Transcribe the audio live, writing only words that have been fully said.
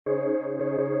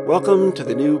Welcome to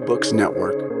the New Books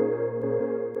Network.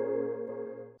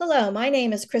 Hello, my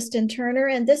name is Kristen Turner,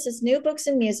 and this is New Books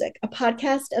and Music, a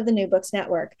podcast of the New Books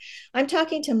Network. I'm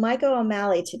talking to Michael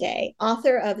O'Malley today,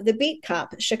 author of The Beat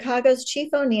Cop, Chicago's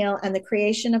Chief O'Neill and the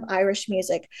Creation of Irish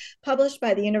Music, published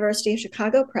by the University of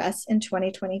Chicago Press in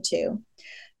 2022.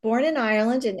 Born in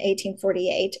Ireland in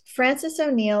 1848, Francis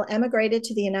O'Neill emigrated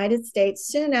to the United States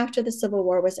soon after the Civil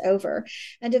War was over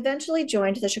and eventually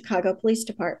joined the Chicago Police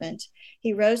Department.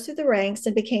 He rose through the ranks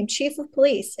and became chief of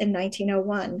police in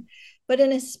 1901. But in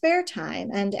his spare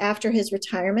time and after his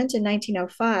retirement in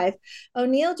 1905,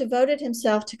 O'Neill devoted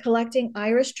himself to collecting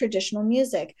Irish traditional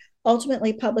music,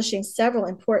 ultimately publishing several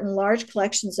important large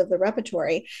collections of the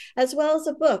repertory, as well as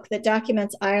a book that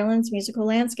documents Ireland's musical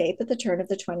landscape at the turn of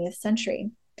the 20th century.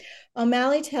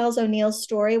 O'Malley tells O'Neill's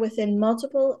story within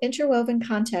multiple interwoven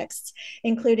contexts,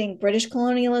 including British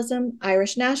colonialism,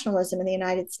 Irish nationalism in the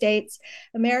United States,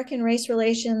 American race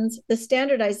relations, the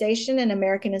standardization in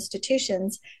American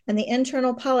institutions, and the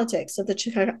internal politics of the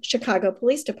Chicago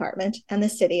Police Department and the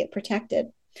city it protected.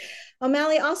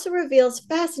 O'Malley also reveals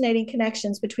fascinating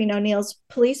connections between O'Neill's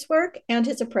police work and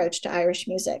his approach to Irish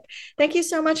music. Thank you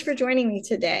so much for joining me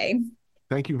today.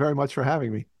 Thank you very much for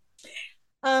having me.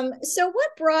 So,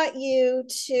 what brought you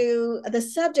to the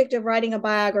subject of writing a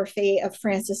biography of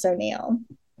Francis O'Neill?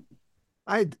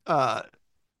 I'll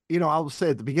say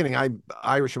at the beginning, I'm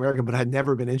Irish American, but I'd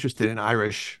never been interested in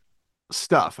Irish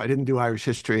stuff. I didn't do Irish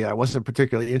history. I wasn't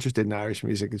particularly interested in Irish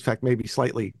music. In fact, maybe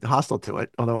slightly hostile to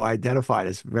it, although I identified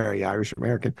as very Irish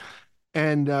American.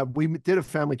 And we did a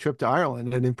family trip to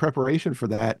Ireland. And in preparation for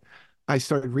that, I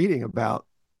started reading about,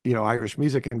 Irish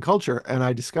music and culture. And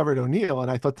I discovered O'Neill.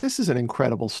 And I thought, this is an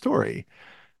incredible story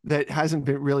that hasn't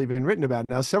really been written about.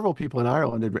 Now, several people in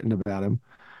Ireland had written about him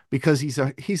because he's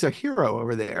a hero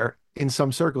over there in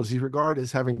some circles. He's regarded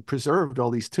as having preserved all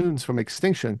these tunes from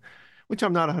extinction, which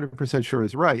I'm not 100% sure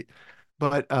is right.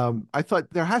 But I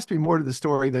thought there has to be more to the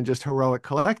story than just heroic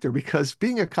collector, because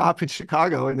being a cop in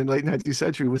Chicago in the late 19th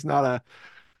century was not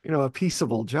a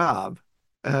peaceable job.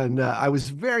 And I was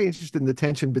very interested in the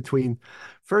tension between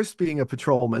first being a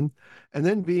patrolman and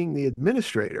then being the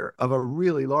administrator of a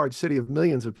really large city of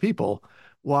millions of people,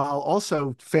 while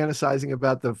also fantasizing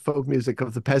about the folk music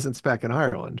of the peasants back in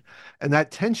Ireland. And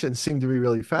that tension seemed to be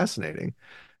really fascinating.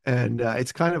 And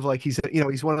it's kind of like he's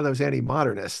one of those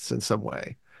anti-modernists in some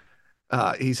way.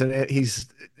 He's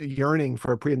yearning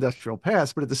for a pre-industrial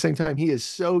past, but at the same time, he is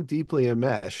so deeply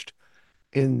enmeshed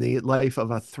in the life of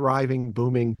a thriving,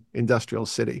 booming industrial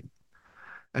city.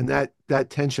 And that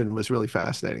tension was really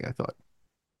fascinating, I thought.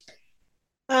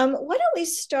 Why don't we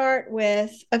start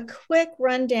with a quick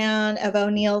rundown of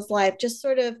O'Neill's life, just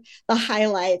sort of the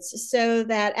highlights, so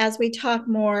that as we talk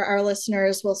more, our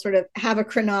listeners will sort of have a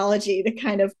chronology to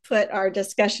kind of put our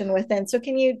discussion within. So,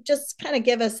 can you just kind of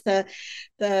give us the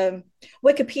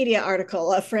Wikipedia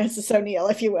article of Francis O'Neill,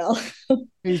 if you will?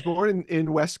 He's born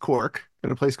in West Cork,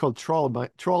 in a place called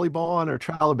Trolleybawn or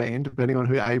Trallibane, depending on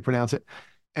how you pronounce it.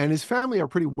 And his family are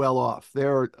pretty well off. They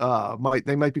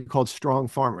might be called strong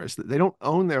farmers. They don't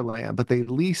own their land, but they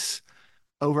lease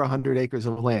over 100 acres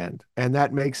of land, and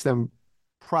that makes them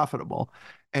profitable.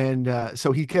 And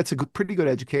so he gets a pretty good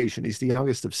education. He's the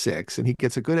youngest of six, and he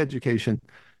gets a good education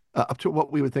up to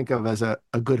what we would think of as a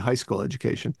good high school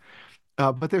education.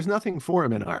 But there's nothing for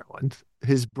him in Ireland.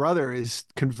 His brother is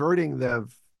converting the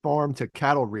farm to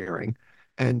cattle rearing,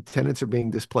 and tenants are being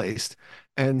displaced.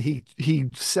 And he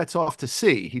sets off to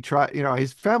sea.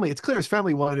 His family, it's clear his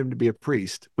family wanted him to be a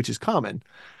priest, which is common,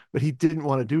 but he didn't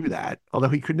want to do that, although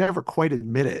he could never quite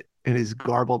admit it in his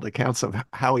garbled accounts of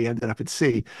how he ended up at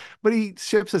sea. But he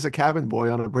ships as a cabin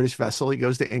boy on a British vessel. He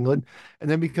goes to England and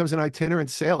then becomes an itinerant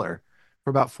sailor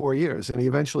for about 4 years. And he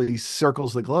eventually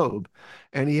circles the globe.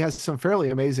 And he has some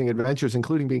fairly amazing adventures,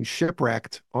 including being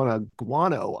shipwrecked on a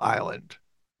guano island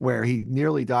where he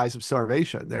nearly dies of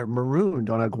starvation. They're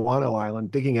marooned on a guano island,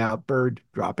 digging out bird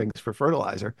droppings for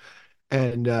fertilizer.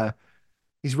 And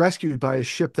he's rescued by a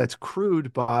ship that's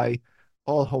crewed by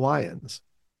all Hawaiians.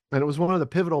 And it was one of the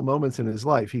pivotal moments in his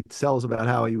life. He tells about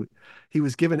how he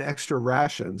was given extra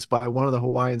rations by one of the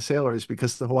Hawaiian sailors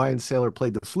because the Hawaiian sailor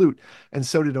played the flute, and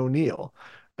so did O'Neill.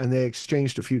 And they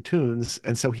exchanged a few tunes.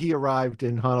 And so he arrived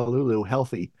in Honolulu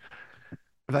healthy.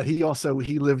 But he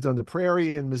lived on the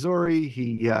prairie in Missouri.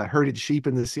 He herded sheep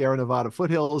in the Sierra Nevada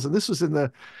foothills. And this was in the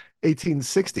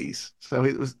 1860s. So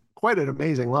it was quite an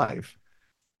amazing life.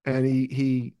 And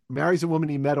he marries a woman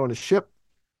he met on a ship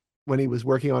when he was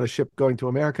working on a ship going to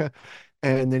America.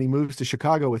 And then he moves to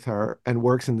Chicago with her and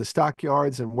works in the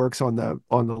stockyards and works on the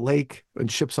lake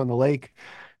and ships on the lake.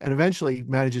 and eventually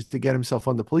manages to get himself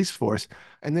on the police force.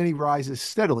 And then he rises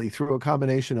steadily through a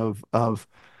combination of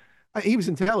he was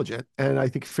intelligent and I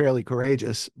think fairly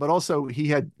courageous, but also he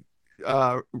had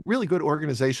really good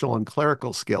organizational and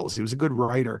clerical skills. He was a good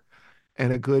writer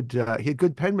and he had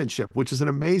good penmanship, which is an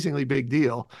amazingly big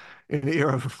deal in the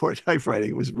era before typewriting.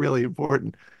 It was really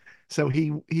important. So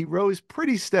he rose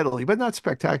pretty steadily, but not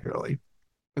spectacularly.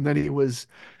 And then he was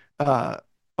uh,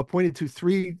 appointed to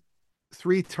three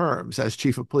terms as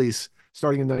chief of police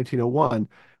starting in 1901,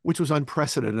 which was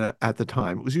unprecedented at the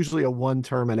time. It was usually a one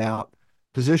term and out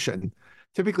position,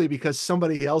 typically because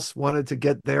somebody else wanted to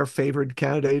get their favored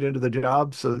candidate into the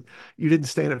job. So you didn't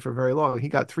stay in it for very long. He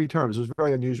got 3 terms. It was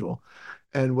very unusual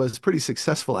and was pretty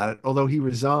successful at it, although he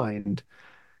resigned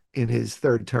in his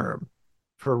 3rd term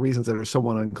for reasons that are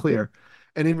somewhat unclear.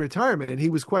 And in retirement, he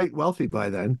was quite wealthy by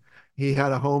then. He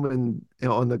had a home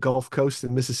on the Gulf Coast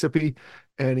in Mississippi,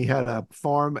 and he had a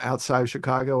farm outside of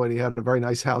Chicago, and he had a very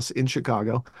nice house in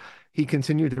Chicago. He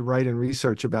continued to write and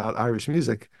research about Irish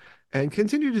music and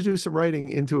continued to do some writing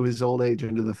into his old age,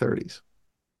 into the 30s.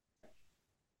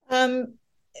 Um,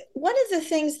 One of the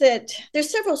things that there's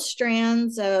several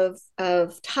strands of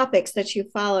topics that you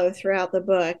follow throughout the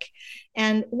book,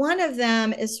 and one of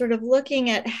them is sort of looking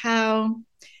at how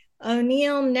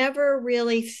O'Neill never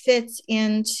really fits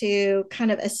into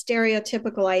kind of a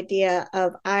stereotypical idea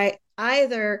of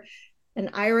either an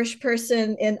Irish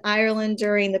person in Ireland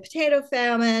during the potato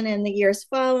famine and the years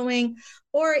following,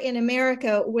 or in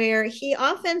America, where he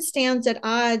often stands at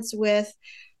odds with,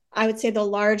 I would say, the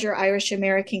larger Irish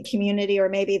American community, or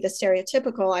maybe the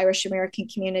stereotypical Irish American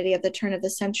community of the turn of the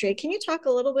century. Can you talk a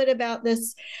little bit about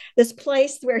this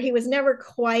place where he was never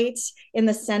quite in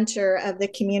the center of the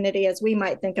community as we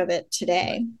might think of it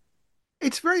today?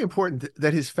 It's very important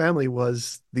that his family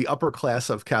was the upper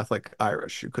class of Catholic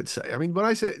Irish, you could say. I mean, when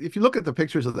I say, if you look at the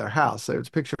pictures of their house, there's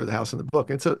a picture of the house in the book.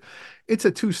 It's a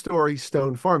 2-story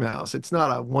stone farmhouse. It's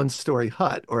not a 1-story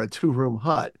hut or a 2-room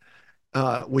hut,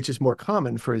 which is more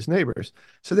common for his neighbors.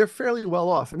 So they're fairly well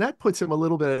off. And that puts him a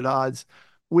little bit at odds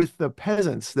with the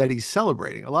peasants that he's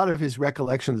celebrating. A lot of his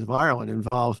recollections of Ireland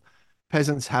involve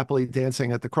peasants happily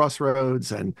dancing at the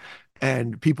crossroads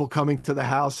and people coming to the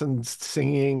house and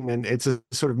singing, and it's a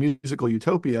sort of musical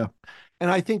utopia. And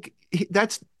I think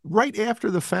that's right after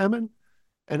the famine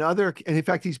and in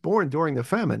fact, he's born during the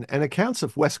famine, and accounts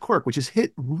of West Cork, which is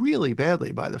hit really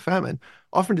badly by the famine,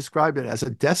 often describe it as a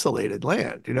desolated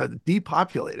land,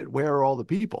 depopulated. Where are all the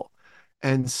people?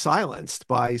 And silenced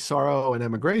by sorrow and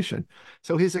emigration.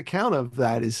 So his account of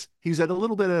that is he's at a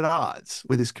little bit at odds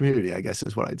with his community, I guess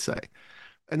is what I'd say.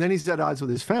 And then he's at odds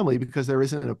with his family because there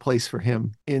isn't a place for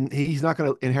him he's not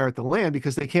going to inherit the land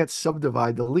because they can't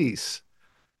subdivide the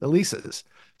leases.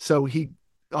 So he,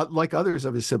 like others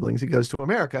of his siblings, he goes to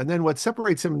America. And then what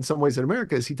separates him in some ways in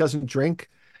America is he doesn't drink,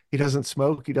 he doesn't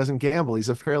smoke, he doesn't gamble. He's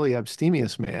a fairly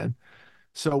abstemious man.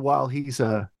 So while he's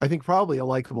I think probably a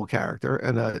likable character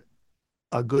and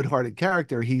a good-hearted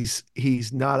character, he's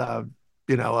not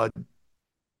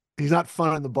he's not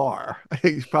fun in the bar.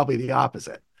 He's probably the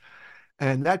opposite.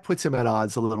 And that puts him at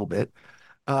odds a little bit.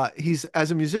 He's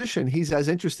as a musician, he's as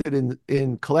interested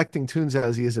in collecting tunes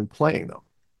as he is in playing them.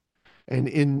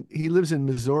 And he lives in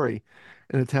Missouri,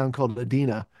 in a town called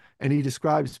Edina, and he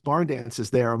describes barn dances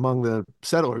there among the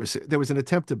settlers. There was an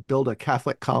attempt to build a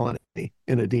Catholic colony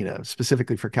in Edina,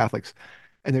 specifically for Catholics,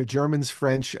 and there are Germans,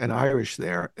 French, and Irish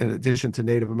there, in addition to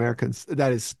Native Americans,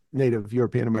 that is, Native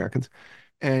European Americans.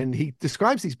 And he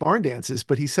describes these barn dances,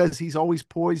 but he says he's always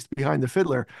poised behind the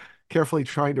fiddler, carefully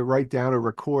trying to write down or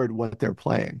record what they're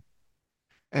playing.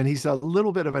 And he's a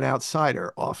little bit of an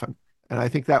outsider often. And I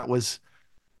think there's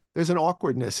an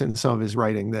awkwardness in some of his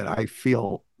writing that I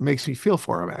feel makes me feel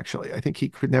for him, actually. I think he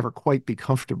could never quite be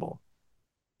comfortable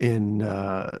in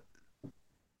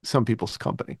some people's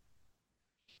company.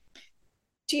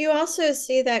 Do you also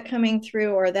see that coming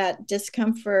through, or that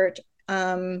discomfort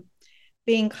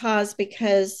being caused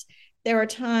because there were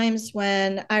times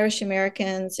when Irish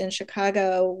Americans in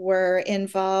Chicago were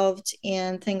involved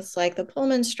in things like the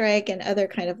Pullman strike and other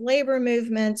kind of labor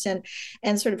movements and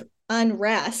sort of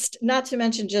unrest, not to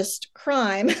mention just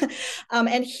crime.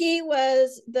 And he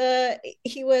was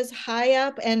high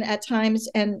up and at times,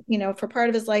 and for part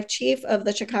of his life, chief of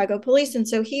the Chicago police. And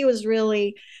so he was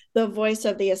really the voice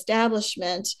of the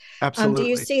establishment. Absolutely. Do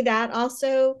you see that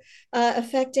also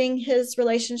affecting his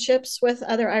relationships with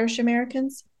other Irish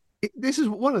Americans? This is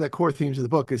one of the core themes of the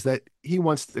book, is that he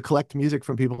wants to collect music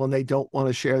from people and they don't want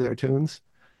to share their tunes.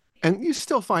 And you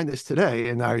still find this today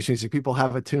in Irish music. People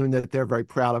have a tune that they're very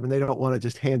proud of and they don't want to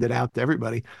just hand it out to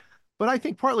everybody. But I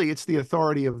think partly it's the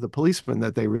authority of the policeman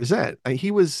that they resent.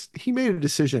 He made a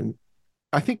decision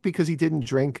I think because he didn't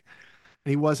drink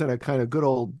and he wasn't a kind of good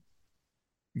old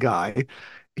guy,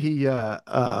 he uh,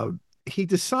 uh, he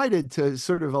decided to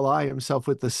sort of ally himself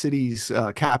with the city's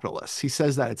capitalists. He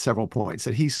says that at several points,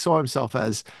 that he saw himself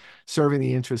as serving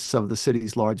the interests of the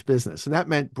city's large business, and that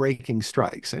meant breaking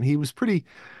strikes. And he was pretty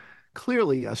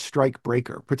clearly a strike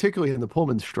breaker, particularly in the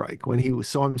Pullman strike, when he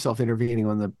saw himself intervening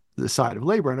on the side of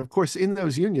labor. And of course, in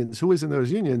those unions, who was in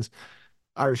those unions?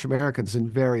 Irish Americans in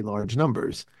very large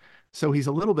numbers. So he's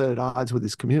a little bit at odds with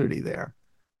his community there.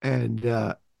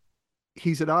 And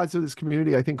he's at odds with his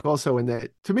community, I think, also in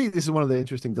that, to me, this is one of the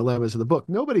interesting dilemmas of the book.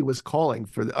 Nobody was calling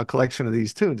for a collection of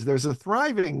these tunes. There's a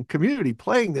thriving community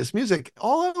playing this music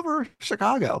all over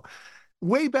Chicago.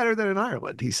 Way better than in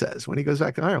Ireland, he says, when he goes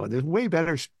back to Ireland. There's way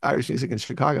better Irish music in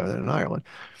Chicago than in Ireland.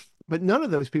 But none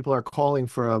of those people are calling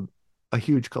for a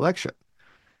huge collection.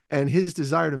 And his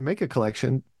desire to make a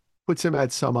collection puts him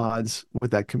at some odds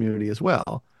with that community as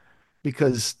well,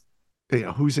 because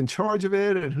who's in charge of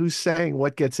it and who's saying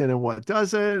what gets in and what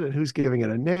doesn't and who's giving it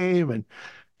a name, and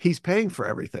he's paying for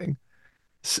everything.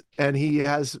 And he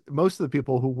has most of the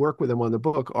people who work with him on the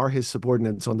book are his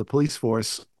subordinates on the police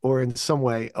force or in some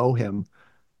way owe him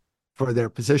for their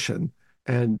position.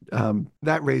 And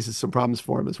that raises some problems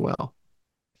for him as well.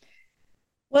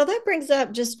 Well, that brings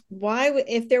up just why,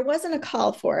 if there wasn't a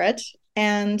call for it,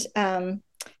 and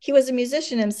he was a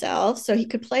musician himself, so he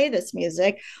could play this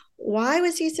music, why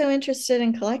was he so interested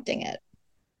in collecting it?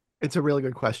 It's a really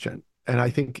good question. And I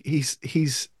think he's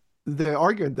the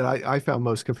argument that I found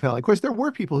most compelling. Of course, there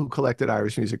were people who collected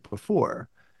Irish music before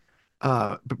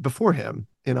him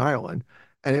in Ireland,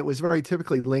 and it was very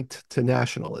typically linked to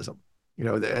nationalism.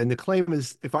 And the claim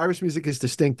is if Irish music is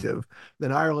distinctive,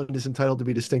 then Ireland is entitled to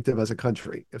be distinctive as a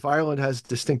country. If Ireland has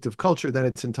distinctive culture, then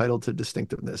it's entitled to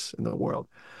distinctiveness in the world.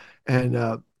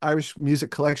 And Irish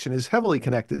music collection is heavily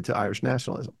connected to Irish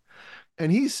nationalism. But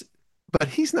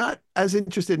he's not as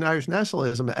interested in Irish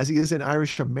nationalism as he is in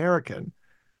Irish American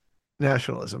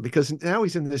nationalism, because now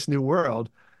he's in this new world.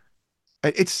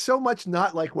 It's so much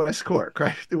not like West Cork,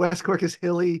 right? The West Cork is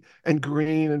hilly and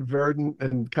green and verdant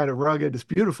and kind of rugged. It's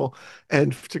beautiful.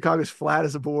 And Chicago's flat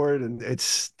as a board and it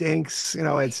stinks.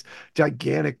 It's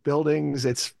gigantic buildings.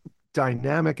 It's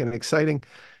dynamic and exciting.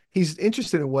 He's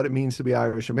interested in what it means to be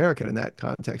Irish American in that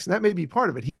context. And that may be part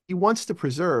of it. He wants to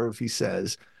preserve, he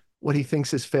says, what he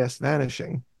thinks is fast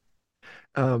vanishing.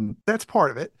 That's part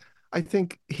of it. I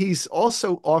think he's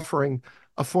also offering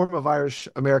a form of Irish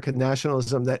American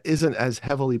nationalism that isn't as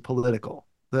heavily political.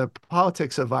 The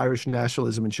politics of Irish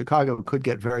nationalism in Chicago could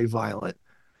get very violent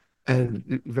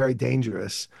and very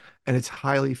dangerous, and it's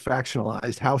highly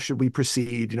factionalized. How should we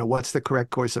proceed? What's the correct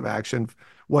course of action?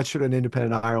 What should an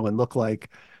independent Ireland look like?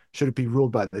 Should it be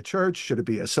ruled by the church? Should it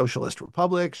be a socialist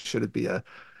republic? Should it be a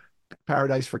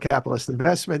paradise for capitalist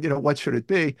investment? What should it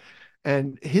be?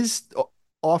 And he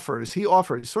offers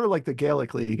sort of like the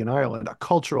Gaelic League in Ireland, a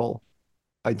cultural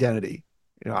identity.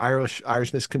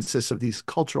 Irishness consists of these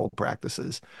cultural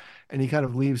practices, and he kind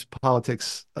of leaves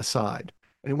politics aside.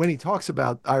 And when he talks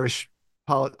about Irish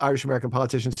American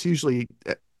politicians, he usually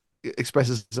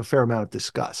expresses a fair amount of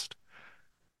disgust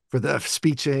for the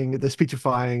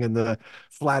speechifying, and the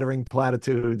flattering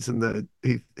platitudes, and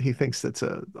he thinks that's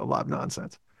a lot of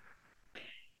nonsense.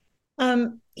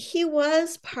 He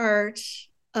was part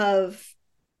of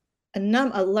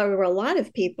there were a lot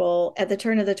of people at the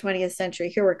turn of the 20th century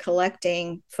who were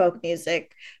collecting folk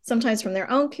music, sometimes from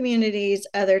their own communities,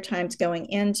 other times going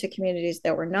into communities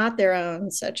that were not their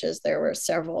own, such as there were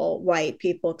several white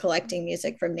people collecting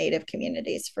music from Native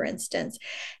communities, for instance.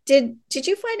 Did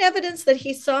you find evidence that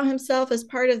he saw himself as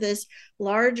part of this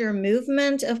larger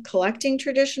movement of collecting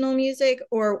traditional music,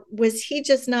 or was he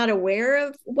just not aware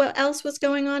of what else was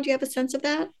going on? Do you have a sense of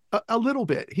that? A little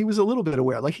bit. He was a little bit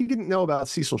aware. Like, he didn't know about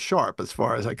Cecil Sharp, as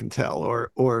far as I can tell,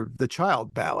 or the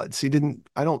child ballads.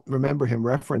 I don't remember him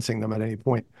referencing them at any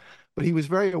point, but he was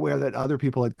very aware that other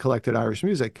people had collected Irish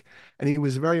music. And he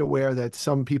was very aware that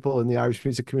some people in the Irish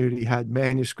music community had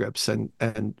manuscripts and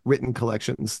written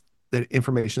collections, that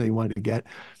information that he wanted to get.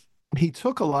 He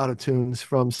took a lot of tunes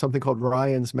from something called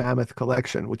Ryan's Mammoth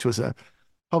Collection, which was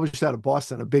published out of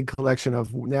Boston, a big collection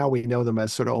of, now we know them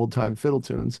as sort of old time fiddle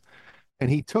tunes. And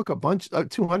he took a bunch,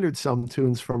 200 some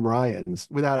tunes from Ryan's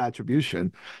without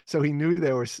attribution. So he knew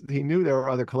there were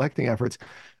other collecting efforts.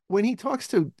 When he talks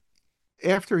to,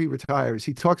 after he retires,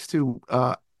 he talks to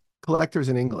collectors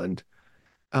in England,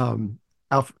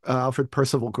 Alfred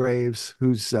Percival Graves,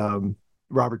 who's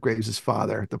Robert Graves'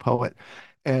 father, the poet.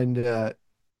 And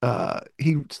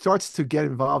he starts to get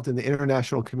involved in the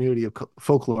international community of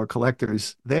folklore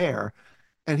collectors there.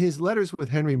 And his letters with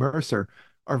Henry Mercer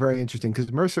are very interesting,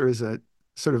 because Mercer is a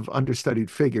sort of understudied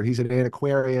figure. He's an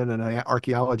antiquarian and an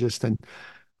archaeologist and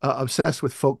obsessed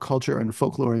with folk culture and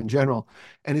folklore in general.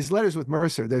 And his letters with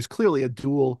Mercer, there's clearly a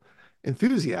dual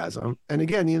enthusiasm. And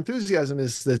again, the enthusiasm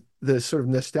is the sort of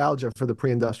nostalgia for the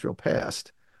pre-industrial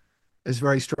past is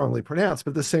very strongly pronounced,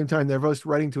 but at the same time, they're both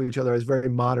writing to each other as very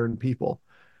modern people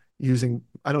using,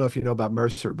 I don't know if you know about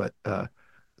Mercer, but have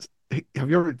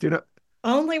you ever, do you know?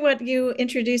 Only what you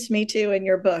introduced me to in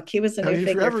your book. He was a new If you're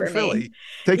figure ever for in me. Philly,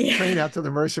 take the Yeah. train out to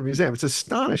the Mercer Museum. It's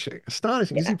astonishing. You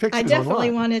see Yeah, I pictures definitely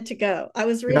online. wanted to go. I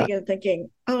was Yeah, reading and thinking,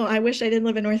 oh, I wish I didn't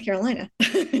live in North Carolina.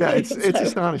 yeah, it's So,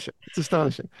 astonishing. It's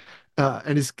astonishing.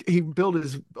 And he built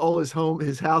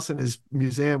his house and his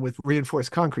museum with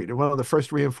reinforced concrete, and one of the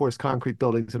first reinforced concrete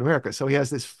buildings in America. So he has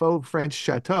this faux French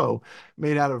chateau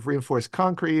made out of reinforced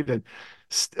concrete and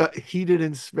heated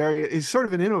and he's sort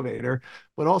of an innovator,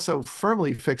 but also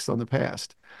firmly fixed on the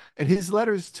past. And his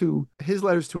letters to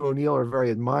O'Neill are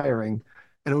very admiring.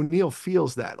 And O'Neill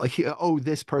feels that, like,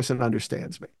 this person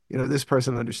understands me. This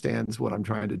person understands what I'm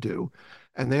trying to do.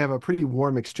 And they have a pretty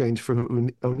warm exchange for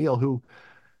O'Neill, who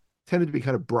tended to be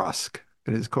kind of brusque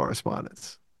in his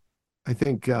correspondence. I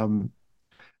think,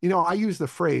 I use the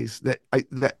phrase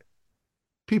that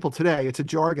people today, it's a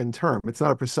jargon term. It's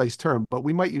not a precise term, but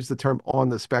we might use the term on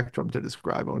the spectrum to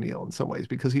describe O'Neill in some ways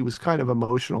because he was kind of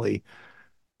emotionally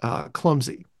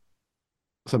clumsy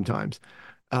sometimes.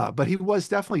 But he was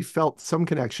definitely felt some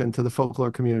connection to the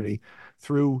folklore community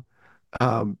through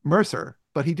Mercer,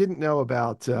 but he didn't know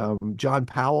about John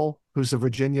Powell, who's a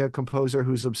Virginia composer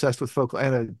who's obsessed with folklore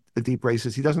and a deep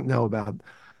racist. He doesn't know about,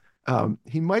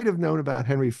 he might have known about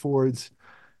Henry Ford's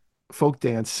folk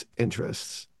dance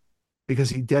interests because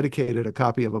he dedicated a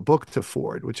copy of a book to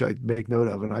Ford, which I make note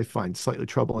of and I find slightly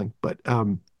troubling. But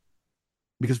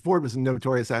because Ford was a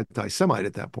notorious anti-Semite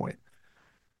at that point.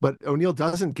 But O'Neill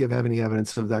doesn't give any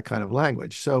evidence of that kind of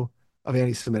language, so of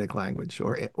anti-Semitic language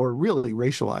or really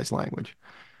racialized language.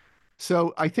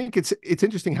 So I think it's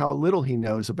interesting how little he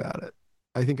knows about it.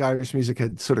 I think Irish music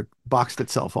had sort of boxed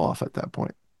itself off at that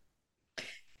point.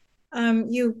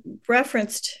 You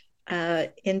referenced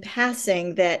in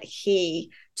passing that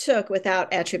he took,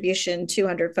 without attribution,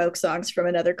 200 folk songs from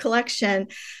another collection.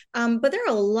 But there are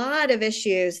a lot of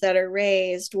issues that are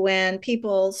raised when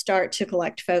people start to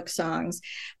collect folk songs.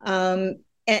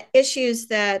 Issues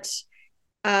that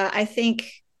I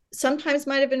think sometimes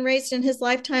might have been raised in his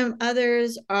lifetime.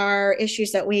 Others are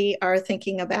issues that we are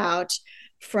thinking about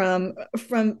from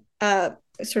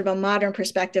sort of a modern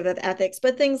perspective of ethics,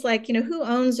 but things like, who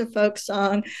owns a folk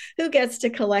song, who gets to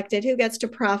collect it, who gets to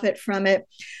profit from it,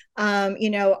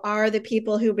 are the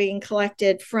people who are being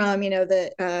collected from,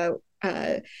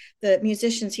 the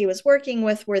musicians he was working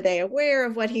with, were they aware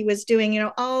of what he was doing?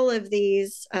 All of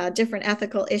these different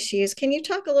ethical issues. Can you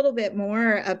talk a little bit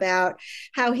more about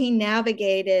how he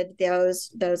navigated those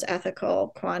ethical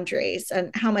quandaries and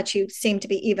how much you seem to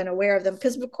be even aware of them?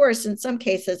 Because, of course, in some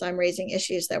cases, I'm raising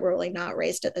issues that were really not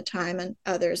raised at the time, and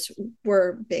others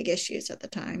were big issues at the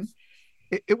time.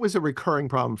 It was a recurring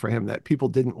problem for him that people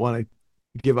didn't want to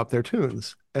give up their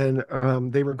tunes, and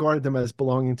they regarded them as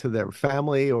belonging to their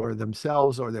family or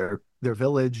themselves or their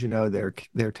village,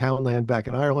 their townland back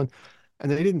in Ireland, and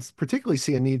they didn't particularly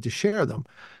see a need to share them.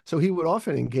 So he would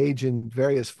often engage in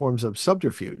various forms of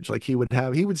subterfuge, like he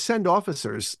would send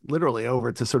officers literally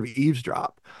over to sort of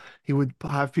eavesdrop. He would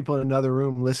have people in another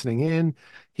room listening in.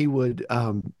 He would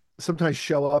sometimes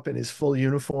show up in his full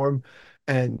uniform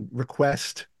and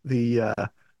request the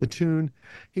tune.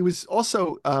 He was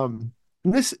also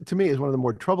and this, to me, is one of the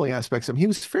more troubling aspects of him. He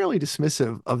was fairly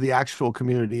dismissive of the actual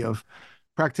community of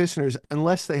practitioners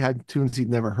unless they had tunes he'd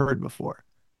never heard before.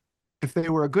 If they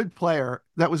were a good player,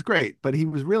 that was great, but he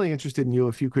was really interested in you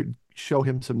if you could show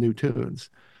him some new tunes.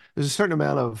 There's a certain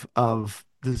amount of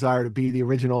desire to be the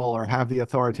original or have the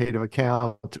authoritative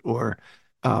account. Or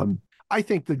I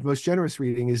think the most generous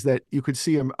reading is that you could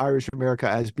see Irish America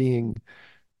as being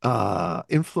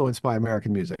influenced by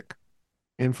American music,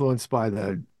 influenced by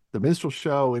the minstrel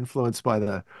show, influenced by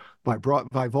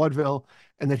vaudeville,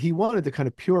 and that he wanted to kind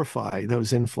of purify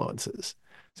those influences.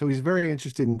 So he's very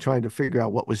interested in trying to figure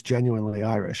out what was genuinely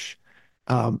Irish.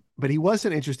 But he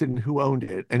wasn't interested in who owned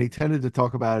it, and he tended to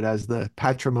talk about it as the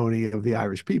patrimony of the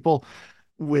Irish people.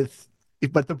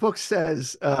 But the book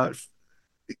says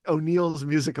O'Neill's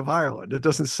Music of Ireland. It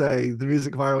doesn't say the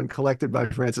Music of Ireland collected by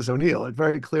Francis O'Neill. It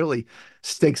very clearly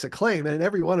stakes a claim. And in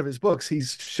every one of his books, he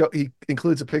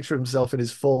includes a picture of himself in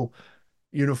his full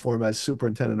uniform as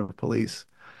superintendent of police.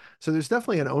 So there's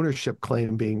definitely an ownership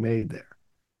claim being made there.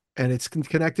 And it's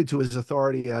connected to his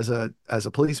authority as a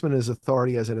policeman, his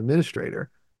authority as an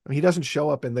administrator. I mean, he doesn't show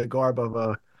up in the garb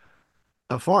of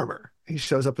a farmer. He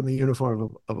shows up in the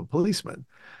uniform of a policeman.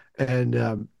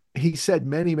 And he said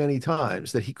many, many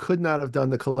times that he could not have done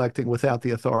the collecting without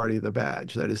the authority of the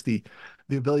badge. That is the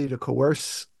ability to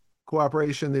coerce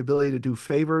cooperation, the ability to do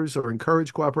favors or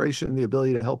encourage cooperation, the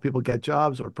ability to help people get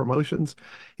jobs or promotions.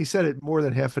 He said it more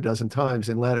than half a dozen times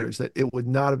in letters that it would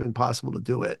not have been possible to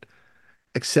do it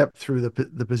except through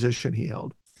the position he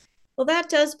held. Well, that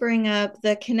does bring up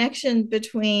the connection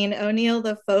between O'Neill,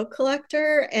 the folk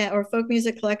collector or folk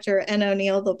music collector, and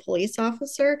O'Neill, the police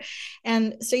officer.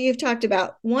 And so you've talked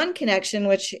about one connection,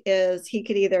 which is he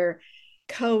could either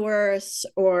coerce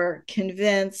or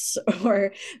convince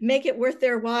or make it worth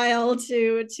their while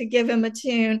to give him a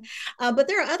tune. But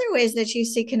there are other ways that you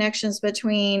see connections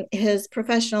between his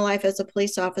professional life as a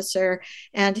police officer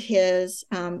and his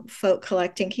folk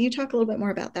collecting. Can you talk a little bit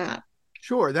more about that?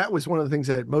 Sure, that was one of the things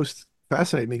that most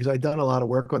fascinated me because I'd done a lot of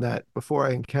work on that before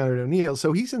I encountered O'Neill.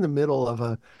 So he's in the middle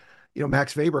of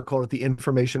Max Weber called it the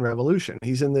information revolution.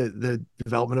 He's in the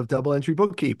development of double entry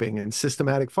bookkeeping and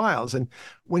systematic files. And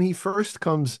when he first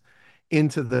comes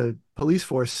into the police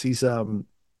force, he's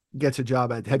gets a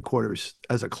job at headquarters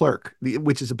as a clerk,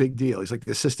 which is a big deal. He's like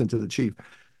the assistant to the chief.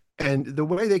 And the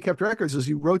way they kept records is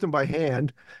you wrote them by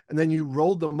hand, and then you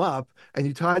rolled them up, and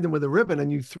you tied them with a ribbon,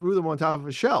 and you threw them on top of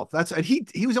a shelf. And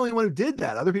he was the only one who did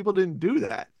that. Other people didn't do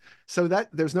that. So that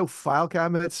there's no file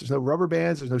cabinets, there's no rubber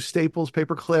bands, there's no staples,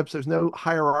 paper clips, there's no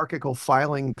hierarchical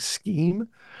filing scheme.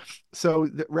 So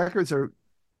the records are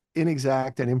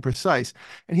inexact and imprecise.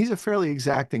 And he's a fairly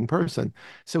exacting person.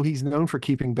 So he's known for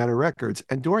keeping better records.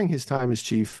 And during his time as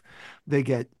chief, they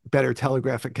get better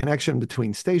telegraphic connection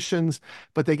between stations,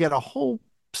 but they get a whole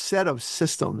set of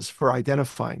systems for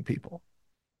identifying people.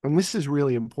 And this is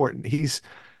really important.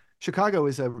 Chicago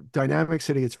is a dynamic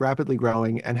city. It's rapidly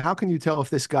growing. And how can you tell if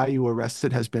this guy you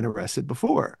arrested has been arrested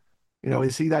before?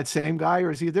 Is he that same guy or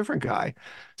is he a different guy?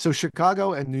 So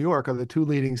Chicago and New York are the two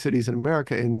leading cities in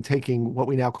America in taking what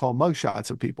we now call mugshots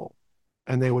of people.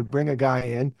 And they would bring a guy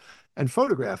in and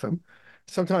photograph him,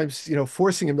 sometimes,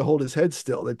 forcing him to hold his head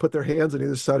still. They put their hands on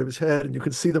either side of his head and you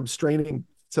could see them straining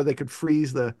so they could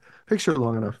freeze the picture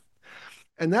long enough.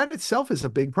 And that itself is a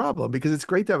big problem because it's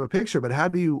great to have a picture, but how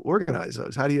do you organize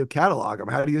those? How do you catalog them?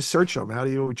 How do you search them? How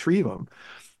do you retrieve them?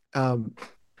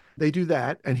 They do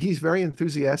that, and he's very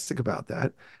enthusiastic about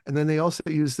that. And then they also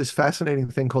use this fascinating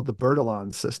thing called the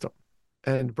Bertillon system.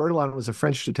 And Bertillon was a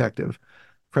French detective,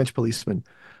 French policeman,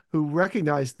 who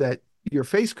recognized that your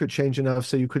face could change enough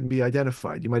so you couldn't be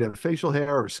identified. You might have facial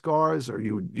hair or scars, or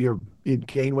you'd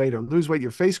gain weight or lose weight.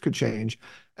 Your face could change,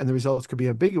 and the results could be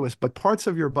ambiguous, but parts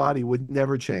of your body would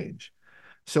never change.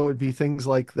 So it'd be things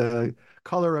like the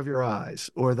color of your eyes,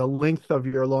 or the length of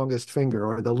your longest finger,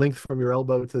 or the length from your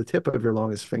elbow to the tip of your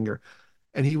longest finger.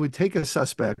 And he would take a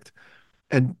suspect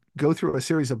and go through a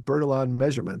series of Bertillon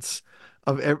measurements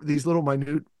of these little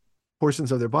minute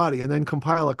portions of their body, and then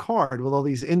compile a card with all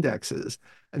these indexes.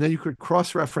 And then you could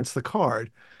cross-reference the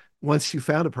card once you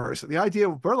found a person. The idea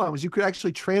of Bertillon was you could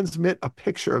actually transmit a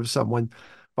picture of someone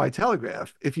by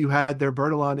telegraph. If you had their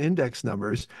Bertillon index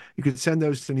numbers, you could send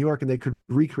those to New York and they could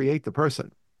recreate the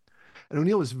person. And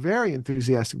O'Neill was very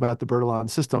enthusiastic about the Bertillon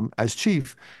system as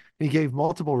chief. He gave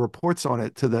multiple reports on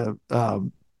it to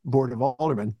the Board of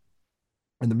Aldermen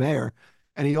and the mayor.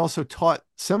 And he also taught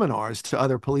seminars to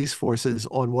other police forces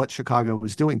on what Chicago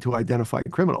was doing to identify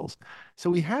criminals.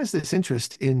 So he has this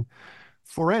interest in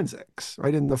forensics,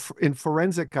 right? In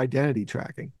forensic identity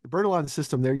tracking. The Bertillon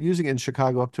system, they're using it in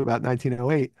Chicago up to about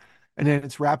 1908, and then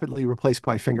it's rapidly replaced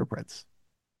by fingerprints.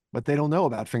 But they don't know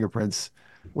about fingerprints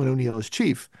when O'Neill is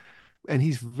chief. And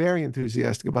he's very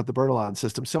enthusiastic about the Bertillon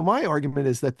system. So my argument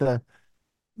is that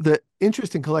the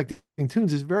interest in collecting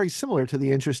tunes is very similar to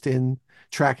the interest in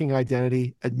tracking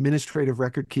identity, administrative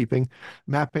record keeping,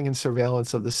 mapping and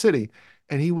surveillance of the city.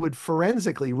 And he would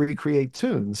forensically recreate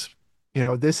tunes.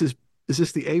 Is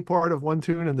this the A part of one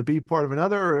tune and the B part of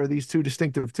another, or are these two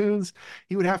distinctive tunes?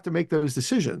 He would have to make those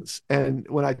decisions. And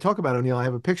when I talk about O'Neill, I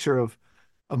have a picture of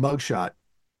a mugshot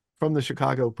from the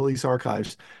Chicago Police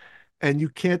Archives, and you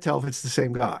can't tell if it's the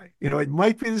same guy. It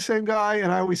might be the same guy,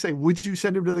 and I always say, would you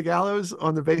send him to the gallows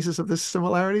on the basis of this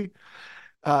similarity?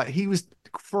 He was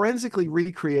forensically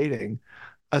recreating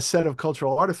a set of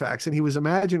cultural artifacts, and he was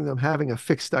imagining them having a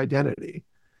fixed identity,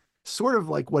 sort of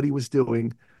like what he was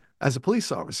doing as a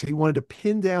police officer. He wanted to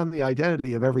pin down the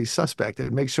identity of every suspect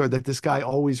and make sure that this guy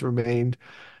always remained,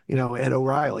 Ed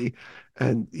O'Reilly,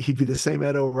 and he'd be the same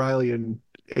Ed O'Reilly in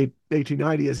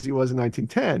 1890 as he was in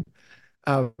 1910.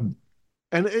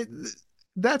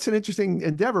 That's an interesting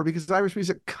endeavor because Irish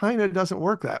music kind of doesn't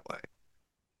work that way.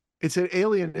 It's an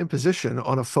alien imposition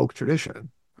on a folk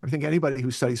tradition. I think anybody who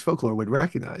studies folklore would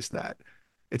recognize that.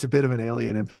 it's a bit of an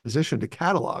alien imposition to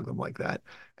catalog them like that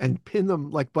and pin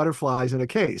them like butterflies in a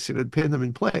case, pin them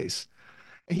in place.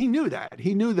 And he knew that.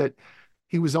 He knew that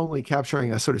he was only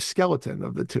capturing a sort of skeleton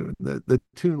of the tune. The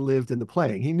tune lived in the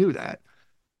playing. He knew that.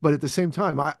 But at the same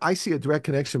time, I see a direct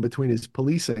connection between his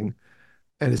policing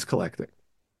and his collecting.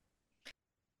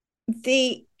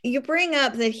 You bring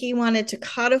up that he wanted to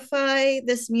codify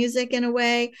this music in a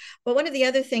way, but one of the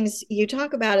other things you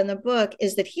talk about in the book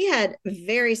is that he had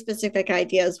very specific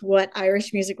ideas what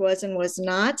Irish music was and was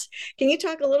not. Can you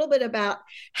talk a little bit about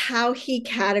how he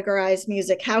categorized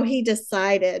music, how he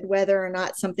decided whether or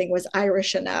not something was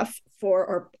Irish enough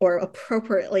for or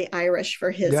appropriately Irish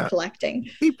for his collecting?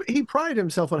 He prided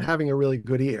himself on having a really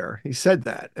good ear. He said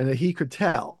that, and he could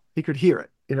tell, he could hear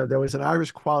it. There was an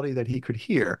Irish quality that he could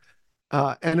hear.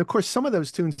 And of course, some of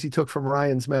those tunes he took from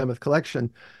Ryan's Mammoth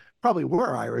collection probably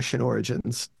were Irish in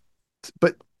origins.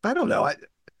 But I don't know.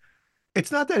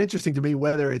 It's not that interesting to me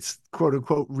whether it's quote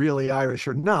unquote really Irish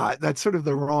or not. That's sort of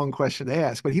the wrong question to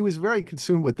ask. But he was very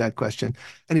consumed with that question.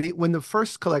 And when the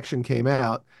first collection came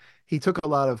out, he took a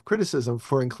lot of criticism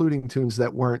for including tunes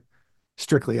that weren't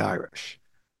strictly Irish,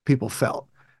 people felt.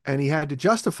 And he had to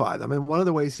justify them. And one of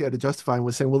the ways he had to justify them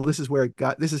was saying, well, this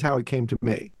is how it came to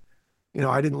me.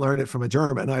 I didn't learn it from a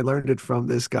German. I learned it from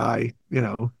this guy,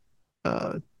 Phelan,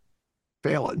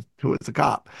 who was a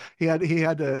cop. He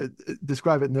had to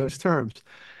describe it in those terms.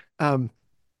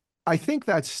 I think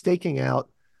that's staking out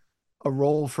a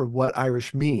role for what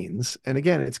Irish means. And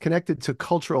again, it's connected to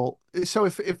cultural. So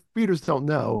if readers don't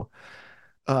know,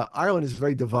 Ireland is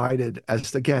very divided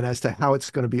as to how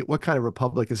it's going to be, what kind of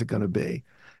republic is it going to be.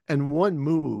 And one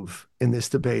move in this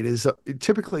debate is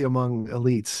typically among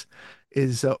elites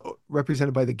is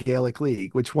represented by the Gaelic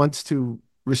League, which wants to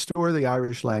restore the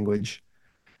Irish language,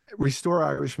 restore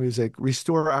Irish music,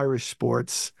 restore Irish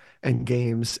sports and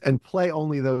games, and play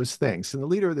only those things. And the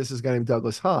leader of this is a guy named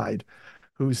Douglas Hyde,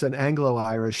 who's an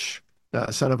Anglo-Irish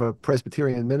son of a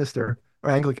Presbyterian minister, or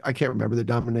Anglican, I can't remember the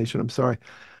denomination, I'm sorry,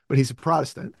 but he's a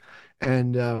Protestant.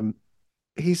 And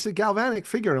he's a galvanic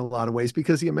figure in a lot of ways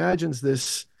because he imagines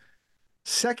this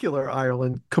secular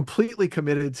Ireland completely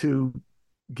committed to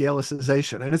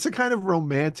Gaelicization. And it's a kind of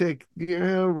romantic,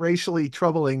 racially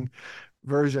troubling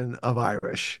version of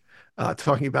Irish,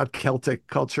 talking about Celtic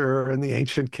culture and the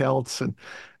ancient Celts.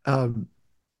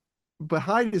 But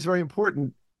Hyde is very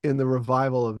important in the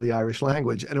revival of the Irish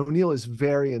language. And O'Neill is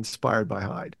very inspired by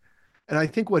Hyde. And I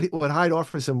think what Hyde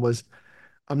offers him was,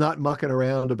 I'm not mucking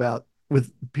around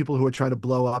with people who are trying to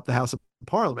blow up the House of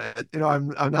Parliament. I'm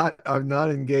not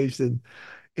engaged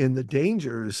in the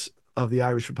dangers of the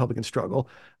Irish Republican struggle.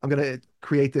 I'm going to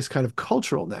create this kind of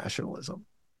cultural nationalism.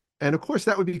 And of course,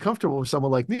 that would be comfortable with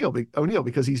someone like O'Neill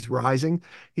because he's rising,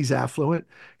 he's affluent,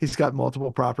 he's got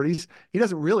multiple properties. He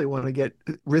doesn't really want to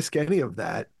risk any of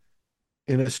that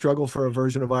in a struggle for a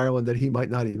version of Ireland that he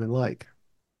might not even like.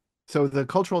 So the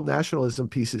cultural nationalism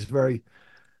piece is very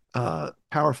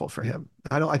powerful for him.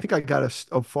 I think I got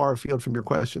a far afield from your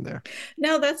question there.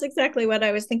 No, that's exactly what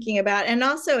I was thinking about. And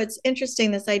also it's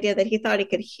interesting, this idea that he thought he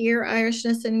could hear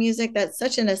Irishness in music. That's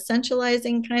such an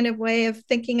essentializing kind of way of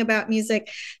thinking about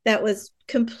music that was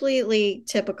completely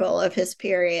typical of his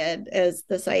period, as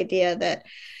this idea that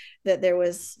there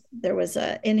was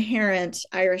a inherent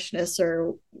Irishness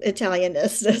or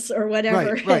Italianness or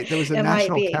whatever. Right. There was a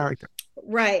national character.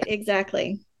 Right,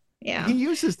 exactly. Yeah. He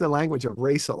uses the language of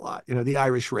race a lot, the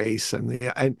Irish race, and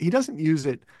he doesn't use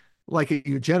it like a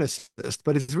eugenicist,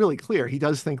 but it's really clear. He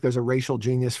does think there's a racial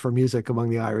genius for music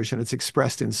among the Irish, and it's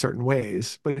expressed in certain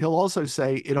ways. But he'll also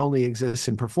say it only exists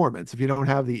in performance. If you don't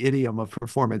have the idiom of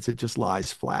performance, it just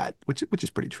lies flat, which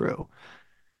is pretty true.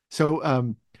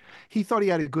 So he thought he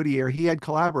had a good ear. He had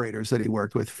collaborators that he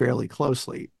worked with fairly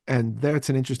closely, and that's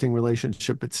an interesting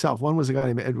relationship itself. One was a guy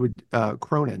named Edward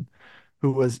Cronin,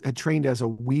 who had trained as a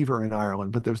weaver in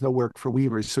Ireland, but there was no work for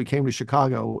weavers. So he came to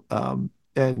Chicago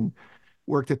and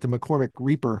worked at the McCormick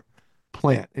Reaper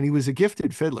plant. And he was a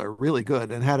gifted fiddler, really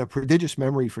good, and had a prodigious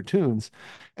memory for tunes.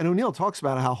 And O'Neill talks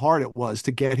about how hard it was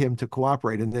to get him to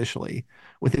cooperate initially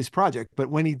with his project.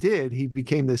 But when he did, he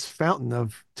became this fountain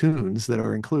of tunes that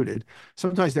are included.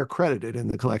 Sometimes they're credited in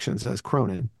the collections as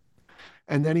Cronin.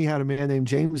 And then he had a man named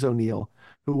James O'Neill,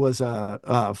 who was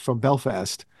from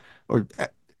Belfast, or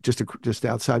just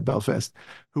outside Belfast,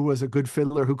 who was a good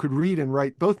fiddler who could read and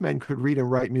write. Both men could read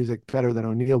and write music better than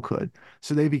O'Neill could.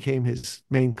 So they became his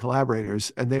main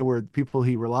collaborators, and they were people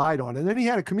he relied on. And then he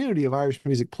had a community of Irish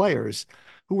music players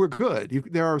who were good.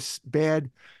 There are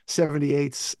bad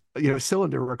 78s,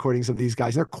 cylinder recordings of these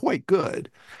guys. They're quite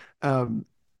good.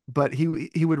 But he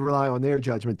would rely on their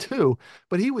judgment too.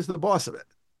 But he was the boss of it.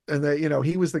 and that,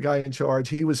 he was the guy in charge.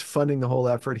 He was funding the whole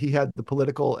effort. He had the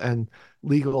political and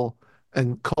legal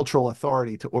and cultural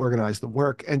authority to organize the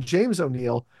work. And James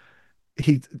O'Neill,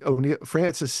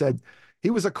 Francis said he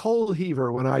was a coal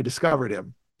heaver when I discovered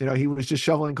him. He was just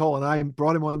shoveling coal, and I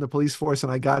brought him on the police force,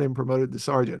 and I got him promoted to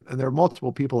sergeant. And there are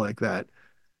multiple people like that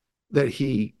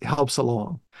he helps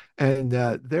along, and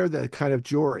they're the kind of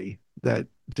jury that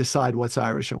decide what's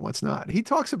Irish and what's not. He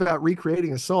talks about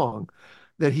recreating a song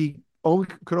that he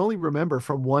could only remember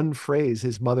from one phrase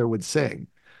his mother would sing,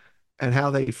 and how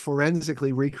they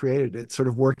forensically recreated it, sort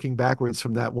of working backwards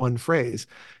from that one phrase.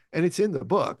 And it's in the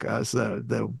book as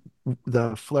the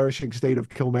flourishing state of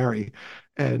Kilmary,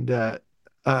 and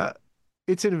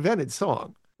it's an invented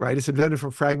song, right? It's invented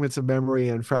from fragments of memory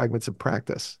and fragments of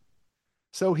practice.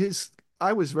 So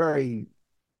I was very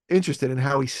interested in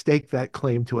how he staked that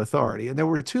claim to authority. And there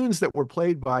were tunes that were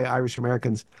played by Irish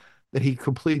Americans that he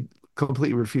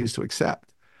completely refused to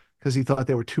accept because he thought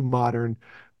they were too modern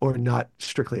or not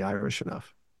strictly Irish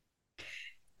enough.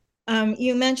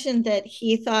 You mentioned that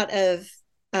he thought of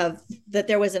that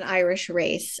there was an Irish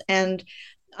race, and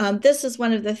this is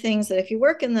one of the things that if you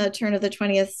work in the turn of the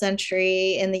 20th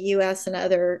century in the US and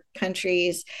other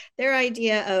countries, their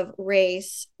idea of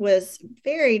race was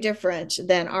very different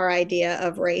than our idea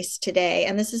of race today.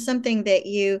 And this is something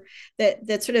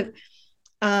that sort of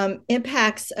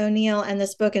impacts O'Neill and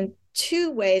this book in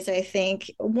two ways, I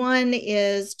think. One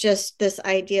is just this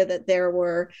idea that there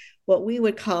were what we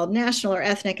would call national or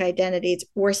ethnic identities,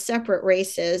 were separate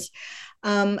races,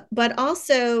 but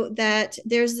also that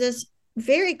there's this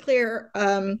very clear,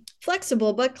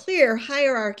 flexible, but clear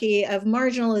hierarchy of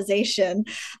marginalization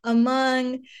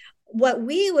among what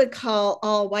we would call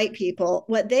all white people,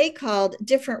 what they called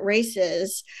different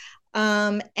races,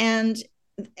 and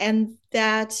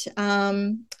that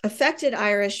affected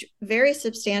Irish very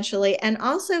substantially, and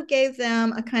also gave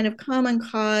them a kind of common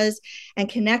cause and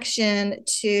connection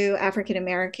to African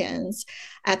Americans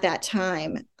at that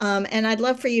time. And I'd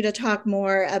love for you to talk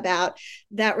more about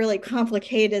that really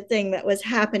complicated thing that was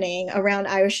happening around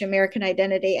Irish American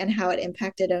identity and how it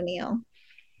impacted O'Neill.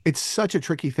 It's such a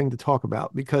tricky thing to talk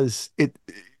about because I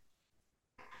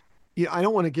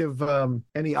don't want to give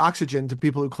any oxygen to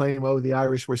people who claim, oh, the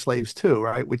Irish were slaves too,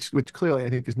 right? Which clearly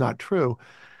I think is not true.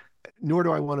 Nor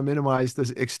do I want to minimize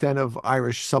the extent of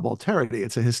Irish subalternity.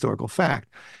 It's a historical fact.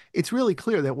 It's really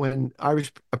clear that when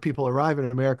Irish people arrive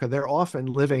in America, they're often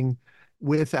living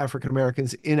with African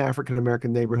Americans in African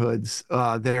American neighborhoods.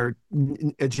 They're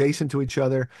adjacent to each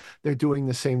other. They're doing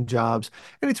the same jobs.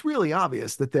 And it's really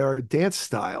obvious that there are dance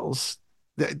styles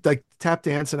like tap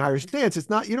dance and Irish dance. It's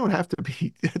not, you don't have to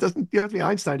be, it doesn't, you have to be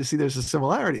Einstein to see there's a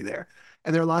similarity there.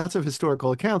 And there are lots of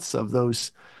historical accounts of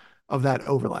that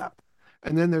overlap.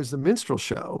 And then there's the minstrel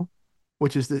show,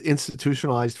 which is the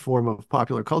institutionalized form of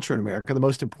popular culture in America, the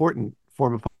most important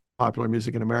form of popular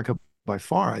music in America by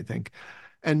far, I think.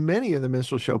 And many of the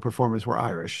minstrel show performers were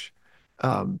Irish,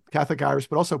 Catholic Irish,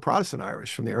 but also Protestant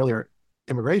Irish from the earlier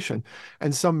immigration.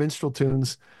 And some minstrel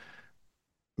tunes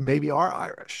maybe are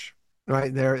Irish.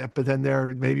 Right there, but then there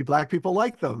maybe black people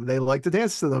like them. They like to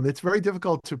dance to them. It's very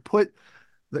difficult to put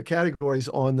the categories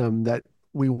on them that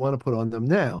we want to put on them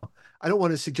now. I don't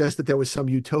want to suggest that there was some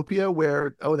utopia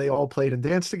where, oh, they all played and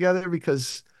danced together,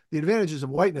 because the advantages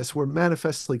of whiteness were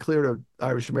manifestly clear to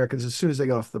Irish Americans as soon as they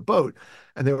got off the boat,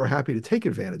 and they were happy to take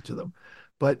advantage of them.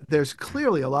 But there's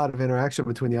clearly a lot of interaction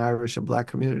between the Irish and black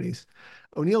communities.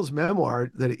 O'Neill's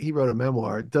memoir, that he wrote a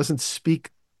memoir, doesn't speak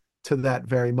to that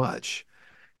very much.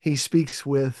 He speaks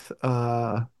with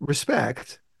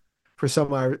respect for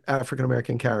some African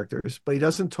American characters, but he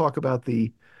doesn't talk about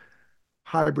the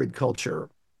hybrid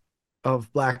culture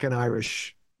of Black and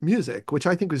Irish music, which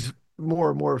I think is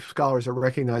more and more scholars are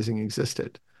recognizing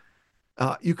existed.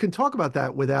 You can talk about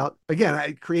that without,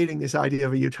 again, creating this idea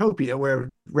of a utopia where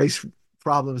race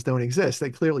problems don't exist. They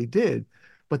clearly did,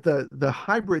 but the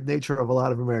hybrid nature of a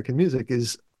lot of American music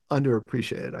is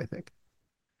underappreciated, I think.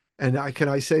 And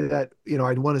I say that,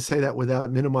 I'd want to say that without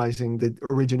minimizing the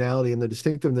originality and the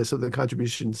distinctiveness of the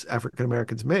contributions African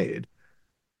Americans made.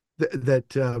 The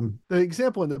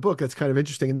example in the book that's kind of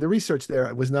interesting, and the research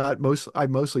there was not I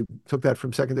mostly took that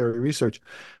from secondary research,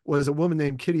 was a woman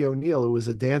named Kitty O'Neill, who was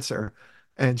a dancer,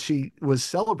 and she was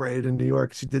celebrated in New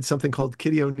York. She did something called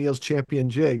Kitty O'Neill's Champion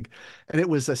Jig, and it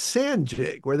was a sand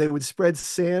jig where they would spread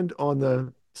sand on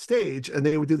the stage, and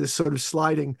they would do this sort of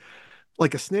sliding,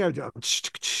 like a snare drum.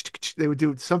 They would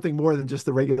do something more than just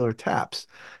the regular taps.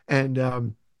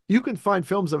 And you can find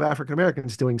films of African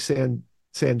Americans doing sand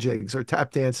jigs or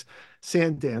tap dance,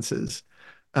 sand dances.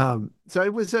 So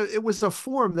it was a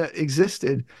form that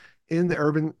existed in the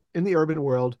urban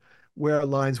world where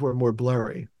lines were more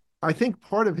blurry. I think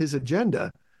part of his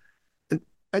agenda,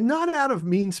 and not out of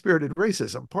mean-spirited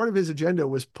racism, part of his agenda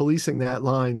was policing that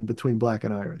line between black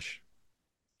and Irish.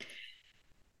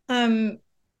 Um,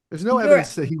 There's no you're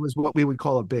evidence that he was what we would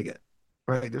call a bigot,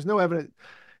 right? There's no evidence.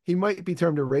 He might be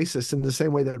termed a racist in the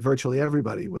same way that virtually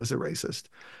everybody was a racist,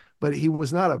 but he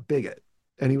was not a bigot,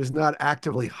 and he was not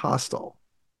actively hostile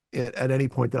at any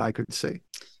point that I could see.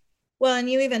 Well, and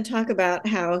you even talk about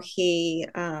how he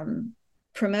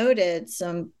promoted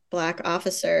some Black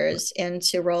officers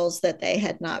into roles that they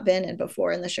had not been in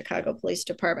before in the Chicago Police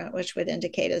Department, which would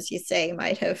indicate, as you say,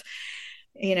 might have,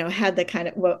 had the kind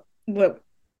of what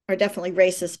are definitely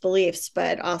racist beliefs,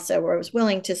 but also was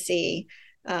willing to see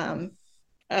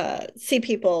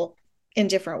people in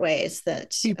different ways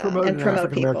that He promoted and an promote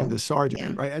African American people. to sergeant,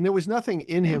 Yeah, right? And there was nothing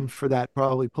in yeah. him for that,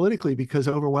 probably politically, because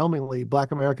overwhelmingly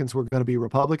Black Americans were going to be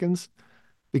Republicans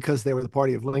because they were the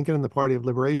party of Lincoln and the party of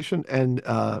liberation, and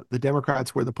the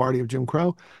Democrats were the party of Jim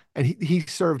Crow. And he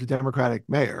served a Democratic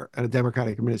mayor and a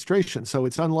Democratic administration. So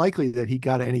it's unlikely that he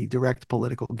got any direct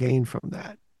political gain from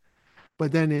that.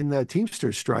 But then in the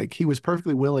Teamsters strike, he was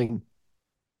perfectly willing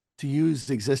to use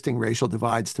existing racial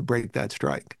divides to break that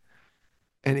strike.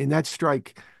 And in that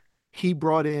strike, he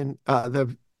brought in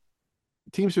the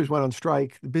Teamsters went on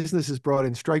strike. The businesses brought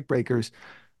in strike breakers,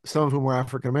 some of whom were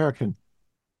African American.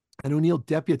 And O'Neill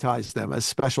deputized them as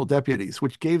special deputies,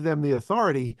 which gave them the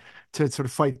authority to sort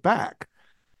of fight back,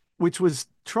 which was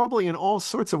troubling in all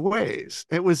sorts of ways.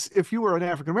 It was, if you were an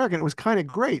African American, it was kind of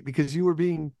great because you were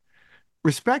being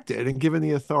respected and given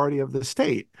the authority of the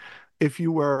state. If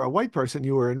you were a white person,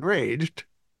 you were enraged.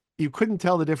 You couldn't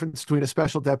tell the difference between a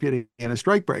special deputy and a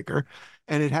strikebreaker,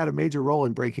 and it had a major role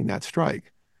in breaking that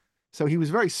strike. So he was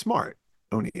very smart,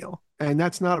 O'Neill, and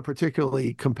that's not a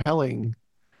particularly compelling.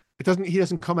 He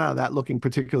doesn't come out of that looking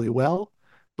particularly well,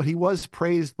 but he was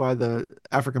praised by the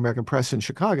African American press in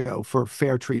Chicago for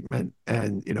fair treatment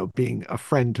and being a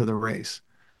friend to the race.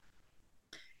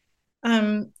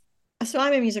 Um, so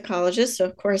I'm a musicologist, so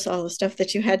of course all the stuff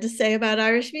that you had to say about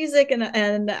Irish music and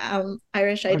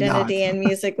Irish I'm not. identity and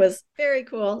music was very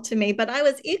cool to me. But I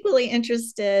was equally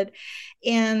interested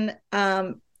in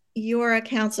your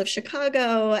accounts of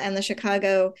Chicago and the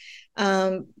Chicago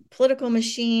political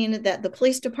machine that the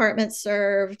police department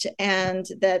served and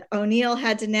that O'Neill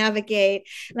had to navigate.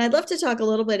 And I'd love to talk a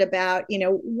little bit about,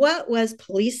 what was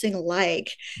policing like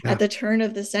Yeah. at the turn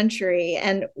of the century,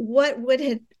 and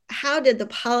how did the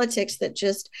politics that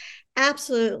just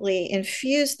absolutely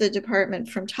infused the department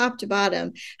from top to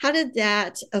bottom, how did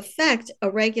that affect a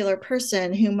regular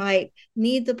person who might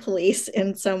need the police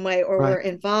in some way, or Right. were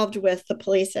involved with the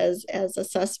police as a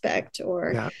suspect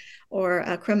Yeah. or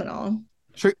a criminal?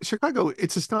 Chicago,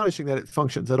 it's astonishing that it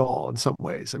functions at all in some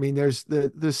ways. I mean, there's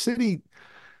the city,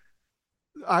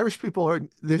 Irish people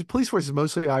there's police forces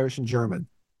mostly Irish and German,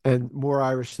 and more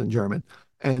Irish than German.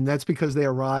 And that's because they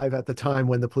arrive at the time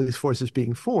when the police force is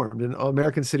being formed. And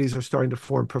American cities are starting to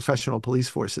form professional police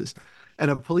forces. And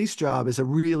a police job is a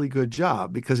really good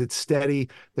job because it's steady,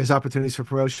 there's opportunities for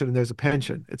promotion, and there's a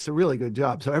pension. It's a really good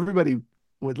job. So everybody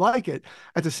would like it.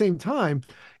 At the same time,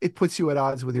 it puts you at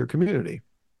odds with your community.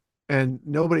 And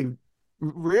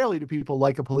rarely do people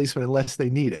like a policeman unless they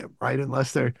need him, right?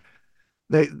 Unless they're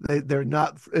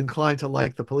not inclined to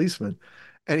like the policeman.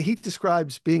 And he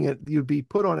describes you'd be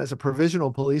put on as a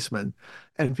provisional policeman,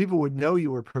 and people would know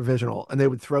you were provisional, and they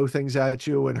would throw things at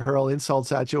you and hurl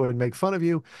insults at you and make fun of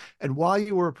you. And while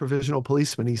you were a provisional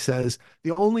policeman, he says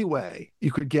the only way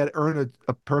you could earn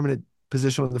a permanent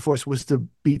position in the force was to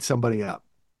beat somebody up,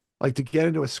 like to get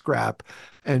into a scrap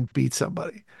and beat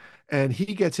somebody. And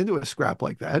he gets into a scrap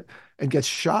like that and gets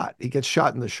shot. He gets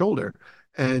shot in the shoulder,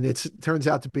 and it turns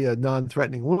out to be a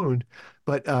non-threatening wound,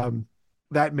 but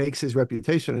that makes his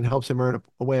reputation and helps him earn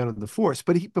a way on the force.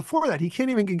 But before that, he can't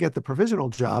even get the provisional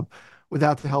job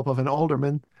without the help of an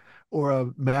alderman or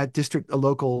a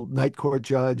local night court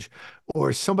judge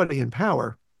or somebody in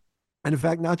power. And in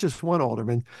fact, not just one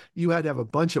alderman, you had to have a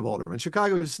bunch of aldermen.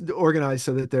 Chicago is organized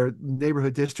so that they're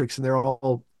neighborhood districts and they're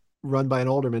all run by an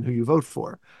alderman who you vote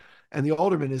for. And the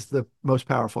alderman is the most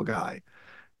powerful guy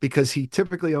because he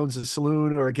typically owns a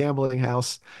saloon or a gambling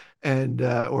house and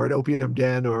or an opium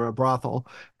den or a brothel,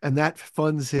 and that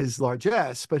funds his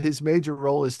largesse. But his major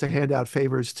role is to hand out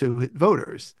favors to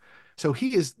voters. So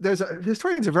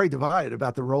historians are very divided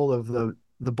about the role of the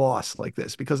boss like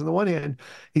this, because on the one hand,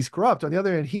 he's corrupt. On the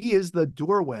other hand, he is the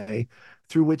doorway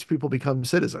through which people become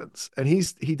citizens. And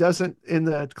he doesn't, in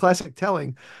the classic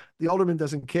telling, the alderman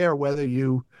doesn't care whether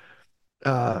you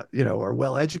are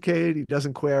well educated. He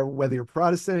doesn't care whether you're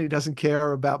Protestant. He doesn't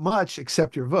care about much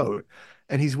except your vote.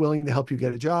 and he's willing to help you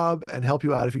get a job and help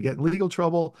you out if you get in legal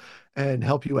trouble and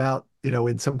help you out,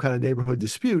 in some kind of neighborhood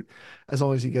dispute, as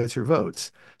long as he gets your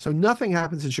votes. So nothing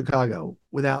happens in Chicago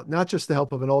without not just the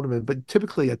help of an alderman, but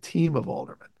typically a team of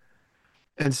aldermen.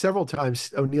 And several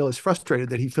times O'Neill is frustrated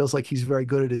that he feels like he's very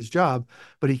good at his job,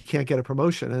 but he can't get a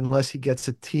promotion unless he gets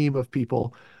a team of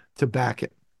people to back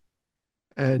it.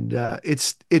 And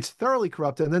it's thoroughly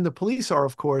corrupt. And then the police are,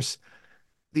 of course,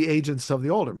 the agents of the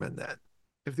alderman. Then,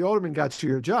 if the alderman got you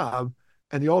your job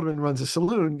and the alderman runs a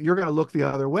saloon, you're going to look the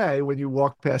other way when you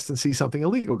walk past and see something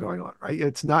illegal going on, right?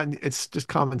 It's just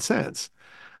common sense.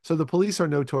 So the police are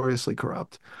notoriously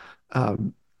corrupt.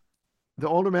 The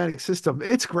aldermanic system,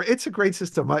 it's great. It's a great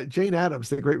system. Jane Addams,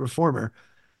 the great reformer,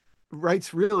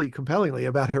 writes really compellingly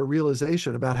about her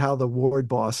realization about how the ward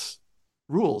boss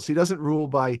rules. He doesn't rule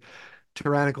by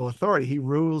tyrannical authority. He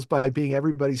rules by being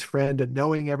everybody's friend and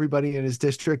knowing everybody in his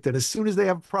district. And as soon as they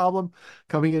have a problem,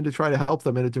 coming in to try to help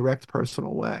them in a direct,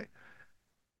 personal way.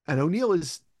 And O'Neill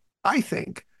is, I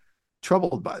think,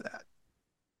 troubled by that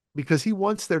because he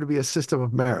wants there to be a system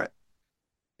of merit.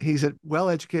 He's a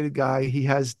well-educated guy. He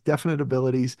has definite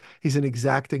abilities. He's an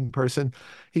exacting person.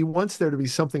 He wants there to be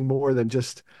something more than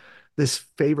just this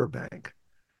favor bank.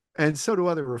 And so do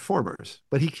other reformers.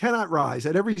 But he cannot rise.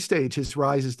 At every stage, his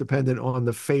rise is dependent on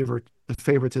the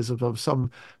favoritism of some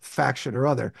faction or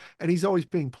other. And he's always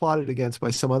being plotted against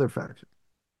by some other faction.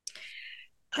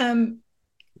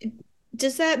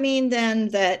 Does that mean then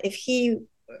that if he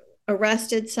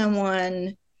arrested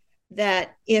someone,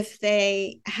 that if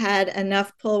they had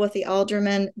enough pull with the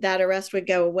alderman, that arrest would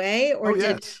go away? Or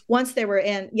yes. Once they were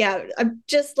in? Yeah, I'm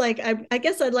just like, I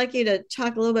guess I'd like you to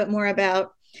talk a little bit more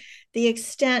about the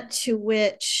extent to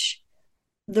which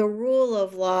the rule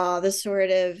of law, the sort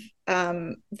of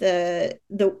the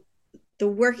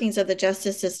workings of the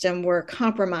justice system were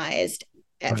compromised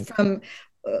from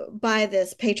by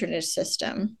this patronage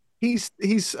system. He's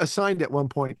assigned at one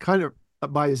point, kind of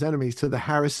by his enemies, to the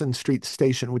Harrison Street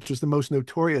station, which was the most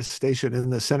notorious station in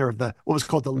the center of what was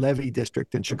called the Levee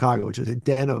District in Chicago, which is a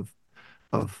den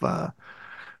of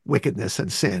wickedness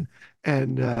and sin.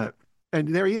 And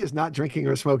there he is, not drinking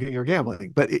or smoking or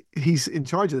gambling, but he's in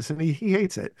charge of this, and he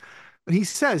hates it. But he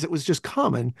says it was just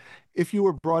common. If you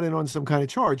were brought in on some kind of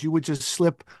charge, you would just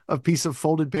slip a piece of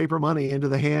folded paper money into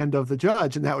the hand of the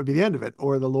judge, and that would be the end of it,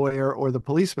 or the lawyer or the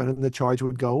policeman, and the charge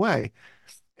would go away.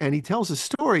 And he tells a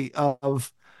story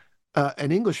of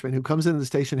an Englishman who comes into the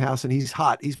station house, and he's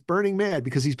hot. He's burning mad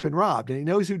because he's been robbed, and he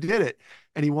knows who did it,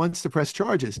 and he wants to press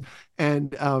charges.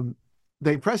 And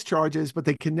they press charges, but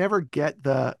they can never get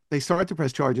they start to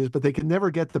press charges, but they can never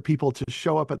get the people to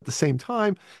show up at the same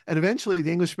time. And eventually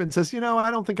the Englishman says, I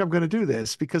don't think I'm going to do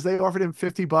this, because they offered him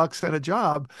 $50 and a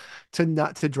job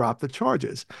to drop the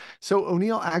charges. So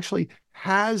O'Neill actually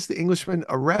has the Englishman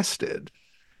arrested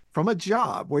from a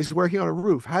job where he's working on a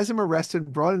roof, has him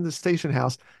arrested, brought into the station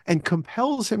house, and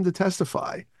compels him to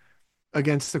testify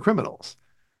against the criminals.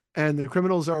 And the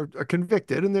criminals are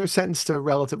convicted, and they're sentenced to a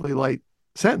relatively light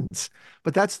sentence.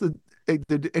 But that's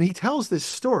and he tells this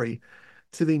story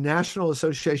to the National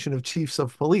Association of Chiefs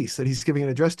of Police that he's giving an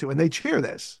address to, and they cheer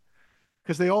this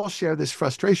because they all share this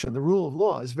frustration. The rule of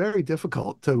law is very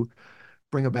difficult to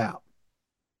bring about,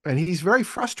 and he's very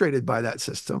frustrated by that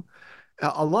system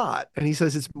a lot. And he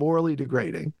says it's morally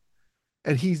degrading,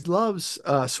 and he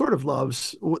sort of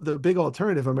loves the big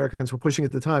alternative Americans were pushing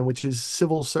at the time, which is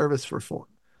civil service reform,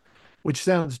 which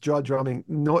sounds jaw-drumming,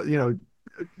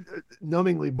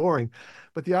 numbingly boring.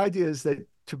 But the idea is that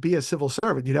to be a civil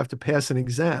servant, you'd have to pass an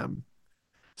exam.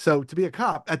 So to be a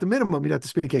cop, at the minimum, you'd have to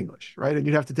speak English, right? And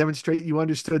you'd have to demonstrate you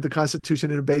understood the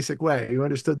Constitution in a basic way. You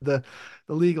understood the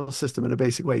legal system in a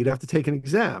basic way. You'd have to take an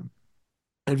exam.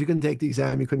 And if you couldn't take the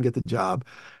exam, you couldn't get the job.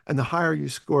 And the higher you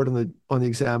scored on the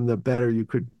exam, the better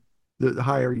the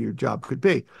higher your job could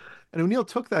be. And O'Neill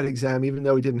took that exam even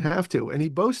though he didn't have to. And he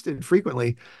boasted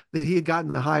frequently that he had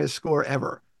gotten the highest score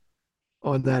ever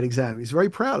on that exam. He's very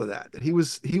proud of that he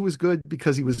was good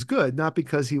because he was good, not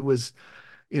because he was,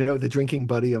 the drinking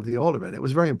buddy of the alderman. It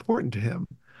was very important to him.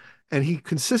 And he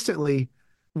consistently,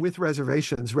 with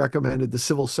reservations, recommended the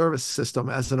civil service system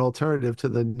as an alternative to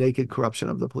the naked corruption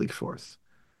of the police force.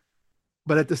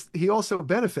 But he also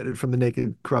benefited from the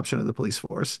naked corruption of the police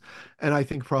force, and I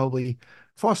think probably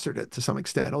fostered it to some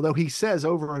extent, although he says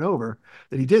over and over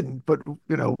that he didn't. But,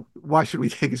 why should we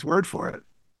take his word for it?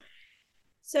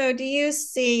 So do you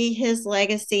see his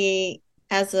legacy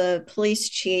as a police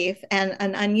chief, and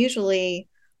an unusually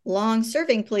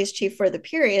long-serving police chief for the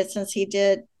period, since he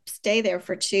did stay there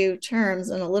for 2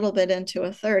 terms and a little bit into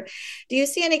a third? Do you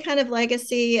see any kind of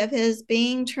legacy of his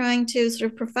trying to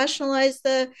sort of professionalize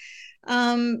the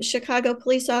Chicago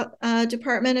Police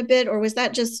Department a bit, or was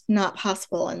that just not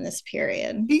possible in this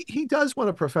period? He does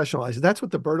want to professionalize it. That's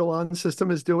what the Bertillon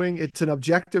system is doing. It's an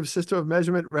objective system of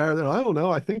measurement rather than, I don't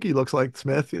know, I think he looks like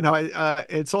Smith.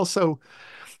 It's also,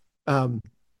 um,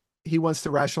 he wants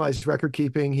to rationalize record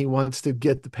keeping. He wants to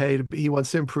get the pay. He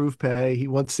wants to improve pay. He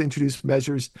wants to introduce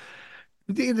measures.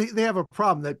 They have a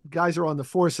problem that guys are on the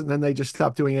force and then they just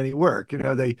stop doing any work.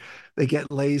 They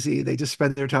get lazy. They just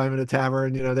spend their time in a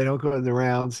tavern. They don't go in the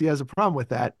rounds. He has a problem with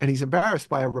that, and he's embarrassed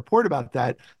by a report about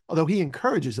that. Although he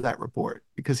encourages that report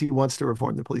because he wants to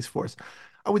reform the police force.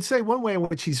 I would say one way in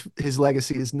which his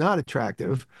legacy is not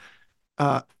attractive,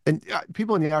 and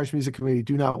people in the Irish music community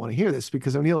do not want to hear this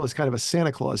because O'Neill is kind of a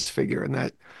Santa Claus figure in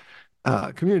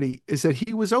that community, is that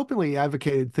he was openly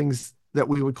advocated things that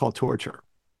we would call torture.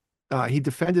 He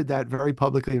defended that very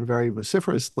publicly and very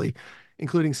vociferously,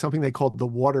 including something they called the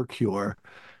water cure,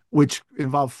 which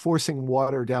involved forcing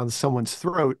water down someone's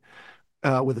throat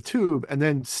with a tube and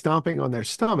then stomping on their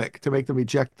stomach to make them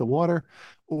eject the water,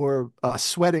 or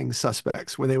sweating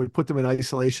suspects, where they would put them in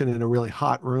isolation in a really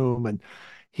hot room. And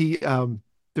he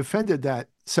defended that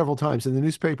several times in the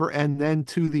newspaper and then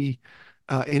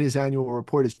in his annual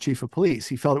report as chief of police.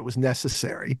 He felt it was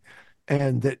necessary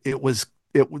and that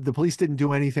the police didn't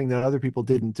do anything that other people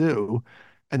didn't do,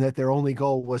 and that their only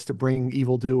goal was to bring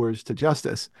evildoers to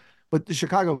justice. But the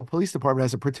Chicago Police Department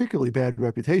has a particularly bad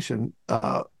reputation,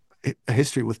 a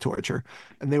history with torture,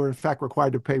 and they were in fact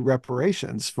required to pay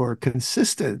reparations for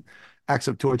consistent acts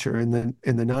of torture in the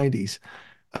 90s.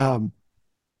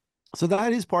 So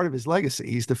that is part of his legacy.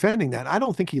 He's defending that. I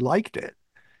don't think he liked it.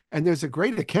 And there's a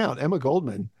great account. Emma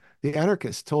Goldman, the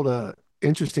anarchist, told a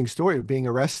interesting story of being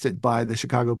arrested by the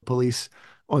Chicago police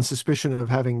on suspicion of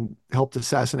having helped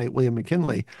assassinate William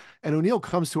McKinley. And O'Neill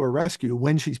comes to her rescue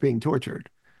when she's being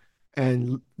tortured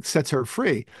and sets her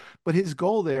free. But his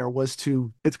goal there was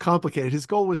it's complicated. His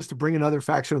goal was to bring another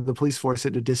faction of the police force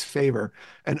into disfavor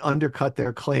and undercut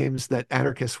their claims that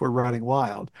anarchists were running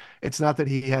wild. It's not that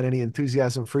he had any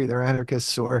enthusiasm for either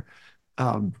anarchists or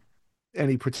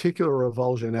any particular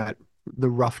revulsion at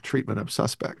the rough treatment of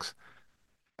suspects.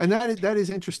 And that is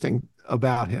interesting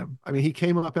about him. I mean, he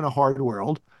came up in a hard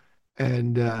world,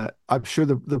 and I'm sure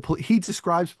he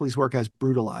describes police work as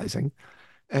brutalizing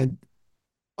and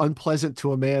unpleasant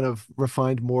to a man of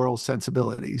refined moral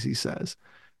sensibilities, he says.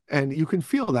 And you can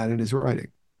feel that in his writing.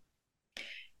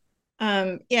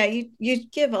 Yeah, you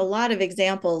give a lot of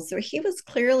examples where he was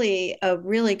clearly a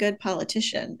really good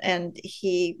politician, and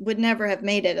he would never have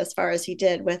made it as far as he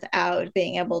did without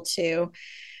being able to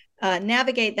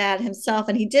navigate that himself.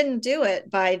 And he didn't do it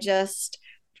by just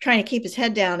trying to keep his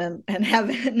head down and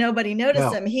have nobody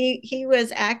notice him. He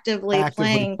was actively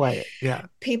playing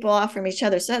people off from each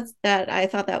other. So I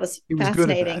thought that was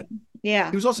fascinating.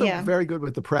 Yeah. He was also very good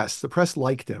with the press. The press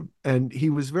liked him, and he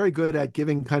was very good at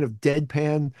giving kind of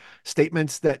deadpan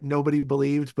statements that nobody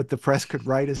believed, but the press could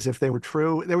write as if they were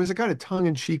true. There was a kind of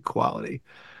tongue-in-cheek quality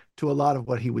to a lot of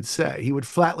what he would say. He would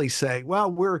flatly say,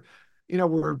 well, we're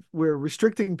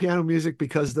restricting piano music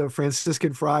because the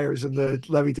Franciscan friars in the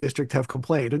Levy district have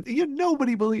complained. And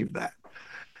nobody believed that.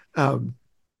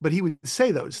 But he would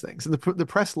say those things. And the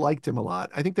press liked him a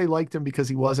lot. I think they liked him because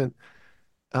he wasn't,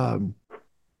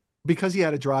 because he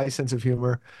had a dry sense of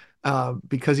humor,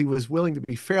 because he was willing to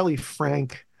be fairly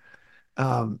frank.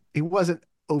 He wasn't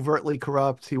overtly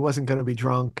corrupt. He wasn't going to be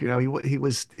drunk. He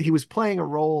was playing a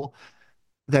role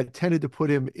that tended to put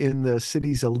him in the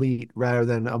city's elite rather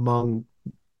than among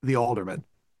the aldermen,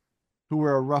 who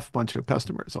were a rough bunch of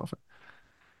customers often.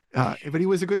 But he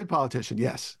was a good politician,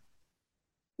 yes.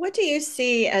 What do you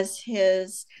see as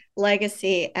his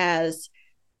legacy as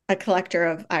a collector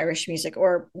of Irish music,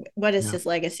 or what is his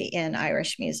legacy in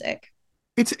Irish music?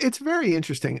 It's very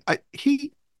interesting.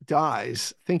 He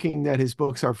dies thinking that his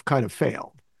books are kind of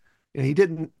failed. They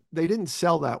didn't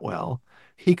sell that well.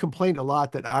 He complained a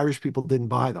lot that Irish people didn't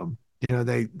buy them.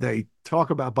 They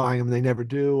talk about buying them, they never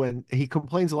do. And he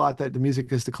complains a lot that the music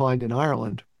has declined in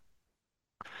Ireland.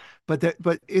 But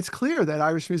it's clear that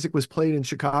Irish music was played in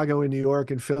Chicago and New York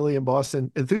and Philly and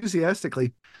Boston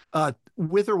enthusiastically,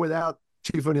 with or without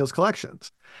Chief O'Neill's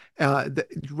collections. By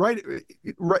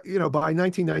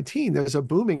 1919, there's a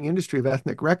booming industry of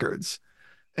ethnic records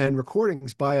and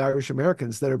recordings by Irish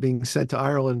Americans that are being sent to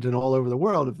Ireland and all over the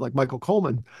world, like Michael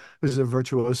Coleman, who's a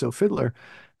virtuoso fiddler,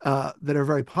 that are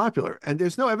very popular. And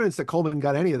there's no evidence that Coleman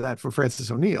got any of that from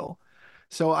Francis O'Neill.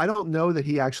 So I don't know that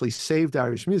he actually saved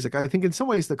Irish music. I think in some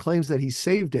ways the claims that he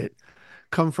saved it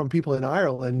come from people in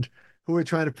Ireland who are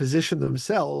trying to position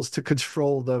themselves to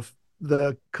control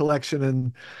the collection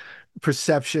and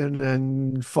perception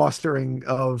and fostering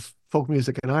of folk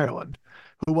music in Ireland,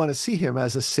 who want to see him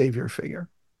as a savior figure.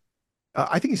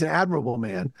 I think he's an admirable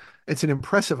man. It's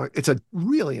a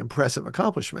really impressive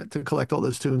accomplishment to collect all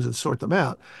those tunes and sort them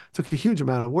out. It took a huge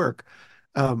amount of work.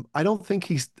 I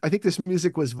think this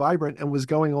music was vibrant and was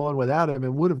going on without him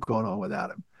and would have gone on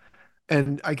without him.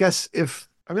 And I guess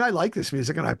I like this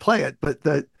music and I play it,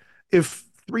 but if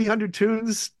 300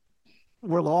 tunes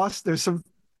were lost, there's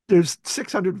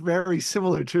 600 very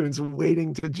similar tunes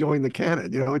waiting to join the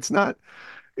canon.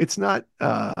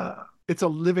 It's a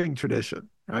living tradition,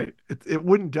 right? It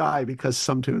wouldn't die because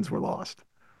some tunes were lost.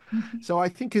 Mhm. So I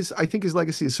think his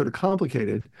legacy is sort of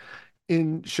complicated.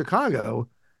 In Chicago,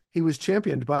 he was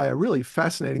championed by a really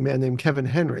fascinating man named Kevin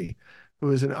Henry, who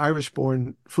was an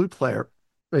Irish-born flute player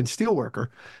and steelworker.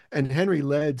 And Henry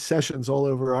led sessions all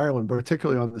over Ireland,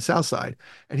 particularly on the South Side.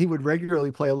 And he would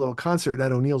regularly play a little concert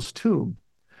at O'Neill's tomb.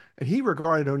 And he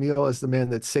regarded O'Neill as the man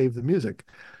that saved the music.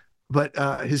 But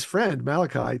his friend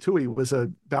Malachi Tui was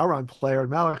a Bowron player, and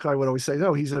Malachi would always say,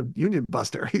 "No, he's a union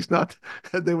buster. He's not."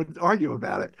 They would argue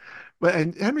about it.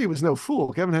 And Henry was no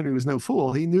fool. Kevin Henry was no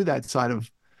fool. He knew that side of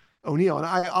O'Neill, and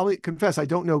I'll confess I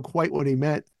don't know quite what he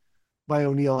meant by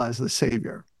O'Neill as the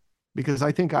savior, because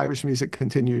I think Irish music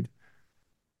continued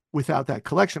without that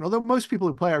collection. Although most people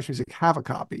who play Irish music have a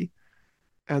copy,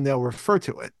 and they'll refer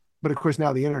to it. But of course,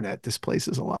 now the internet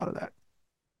displaces a lot of that.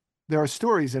 There are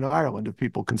stories in Ireland of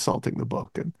people consulting the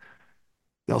book, and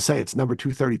they'll say it's number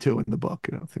 232 in the book,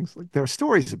 things like there are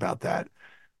stories about that.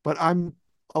 But I'm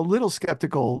a little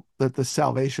skeptical that the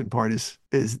salvation part is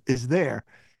there.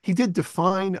 He did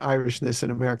define Irishness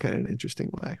in America in an interesting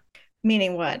way.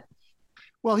 Meaning what?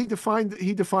 Well, he defined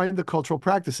the cultural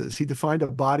practices. He defined a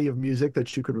body of music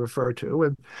that you could refer to.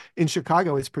 And in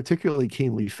Chicago, it's particularly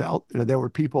keenly felt. There were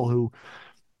people who,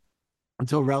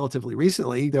 until relatively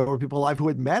recently, there were people alive who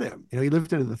had met him. He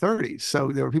lived into the 30s,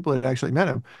 so there were people that had actually met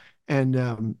him.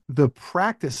 And the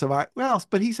practice of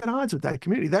but he's at odds with that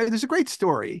community. There's a great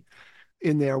story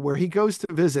in there where he goes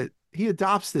to visit. He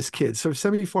adopts this kid, so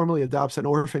semi-formally adopts an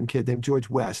orphan kid named George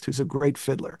West, who's a great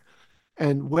fiddler.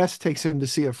 And West takes him to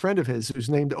see a friend of his who's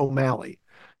named O'Malley,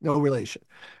 no relation.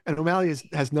 And O'Malley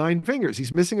has 9 fingers.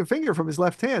 He's missing a finger from his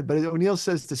left hand. But O'Neill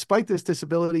says, despite this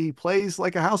disability, he plays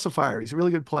like a house of fire. He's a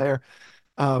really good player.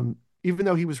 Even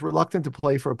though he was reluctant to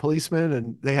play for a policeman,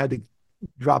 and they had to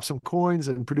drop some coins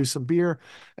and produce some beer,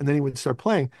 and then he would start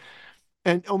playing.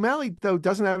 And O'Malley, though,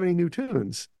 doesn't have any new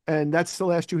tunes. And that's the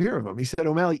last you hear of him. He said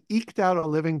O'Malley eked out a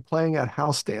living playing at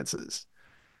house dances.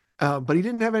 But he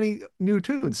didn't have any new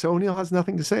tunes. So O'Neill has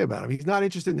nothing to say about him. He's not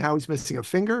interested in how he's missing a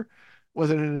finger.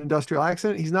 Was it an industrial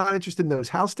accident? He's not interested in those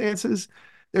house dances.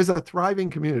 There's a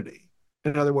thriving community,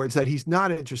 in other words, that he's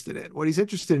not interested in. What he's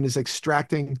interested in is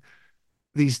extracting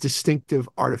these distinctive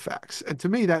artifacts. And to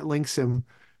me, that links him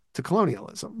to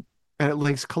colonialism. And it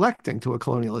links collecting to a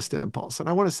colonialist impulse. And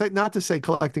I want to say, not to say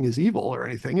collecting is evil or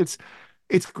anything.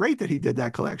 It's great that he did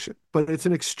that collection, but it's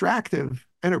an extractive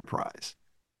enterprise.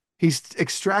 He's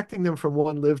extracting them from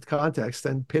one lived context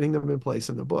and pinning them in place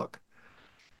in the book.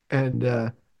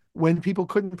 And when people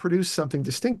couldn't produce something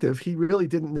distinctive, he really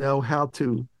didn't know how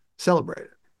to celebrate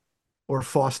it or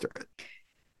foster it.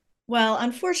 Well,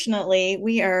 unfortunately,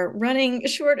 we are running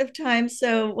short of time,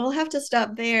 so we'll have to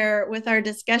stop there with our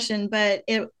discussion. But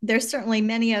there's certainly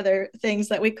many other things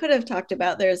that we could have talked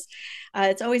about.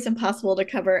 It's always impossible to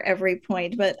cover every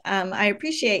point, but I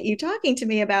appreciate you talking to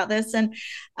me about this. And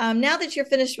now that you're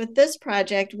finished with this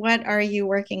project, what are you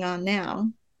working on now?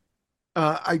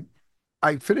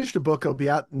 I finished a book. It'll be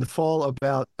out in the fall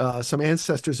about some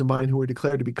ancestors of mine who were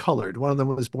declared to be colored. One of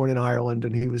them was born in Ireland,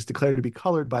 and he was declared to be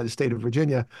colored by the state of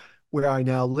Virginia, where I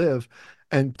now live.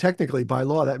 And technically, by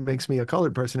law, that makes me a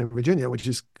colored person in Virginia, which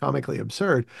is comically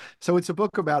absurd. So it's a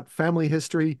book about family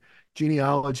history,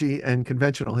 genealogy, and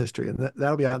conventional history. And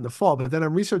that'll be out in the fall. But then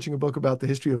I'm researching a book about the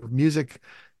history of music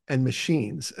and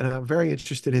machines. And I'm very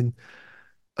interested in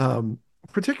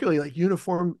particularly like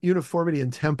uniformity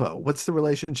and tempo. What's the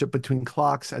relationship between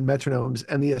clocks and metronomes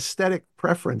and the aesthetic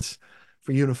preference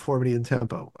for uniformity and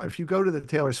tempo? If you go to the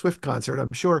Taylor Swift concert,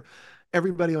 I'm sure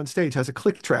everybody on stage has a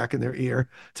click track in their ear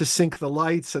to sync the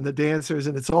lights and the dancers,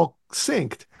 and it's all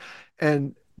synced.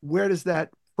 And where does that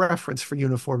preference for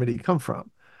uniformity come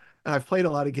from? And I've played a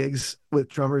lot of gigs with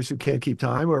drummers who can't keep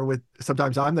time, or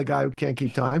sometimes I'm the guy who can't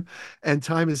keep time, and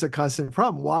time is a constant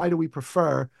problem. Why do we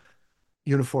prefer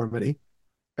uniformity?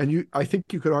 And I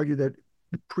think you could argue that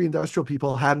pre-industrial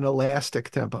people had an elastic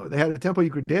tempo. They had a tempo you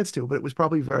could dance to, but it was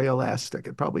probably very elastic.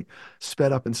 It probably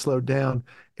sped up and slowed down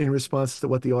in response to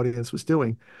what the audience was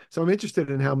doing. So I'm interested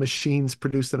in how machines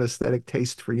produced an aesthetic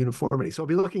taste for uniformity. So I'll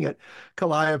be looking at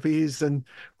calliopes and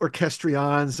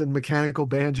orchestrions and mechanical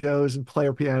banjos and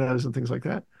player pianos and things like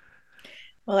that.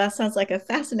 Well, that sounds like a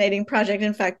fascinating project.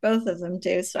 In fact, both of them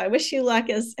do. So I wish you luck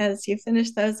as you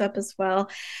finish those up as well.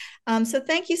 So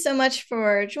thank you so much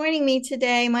for joining me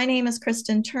today. My name is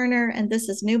Kristen Turner, and this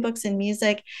is New Books in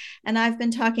Music. And I've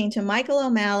been talking to Michael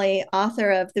O'Malley,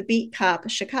 author of The Beat Cop,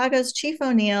 Chicago's Chief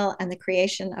O'Neill, and the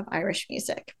Creation of Irish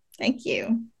Music. Thank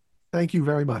you. Thank you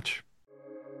very much.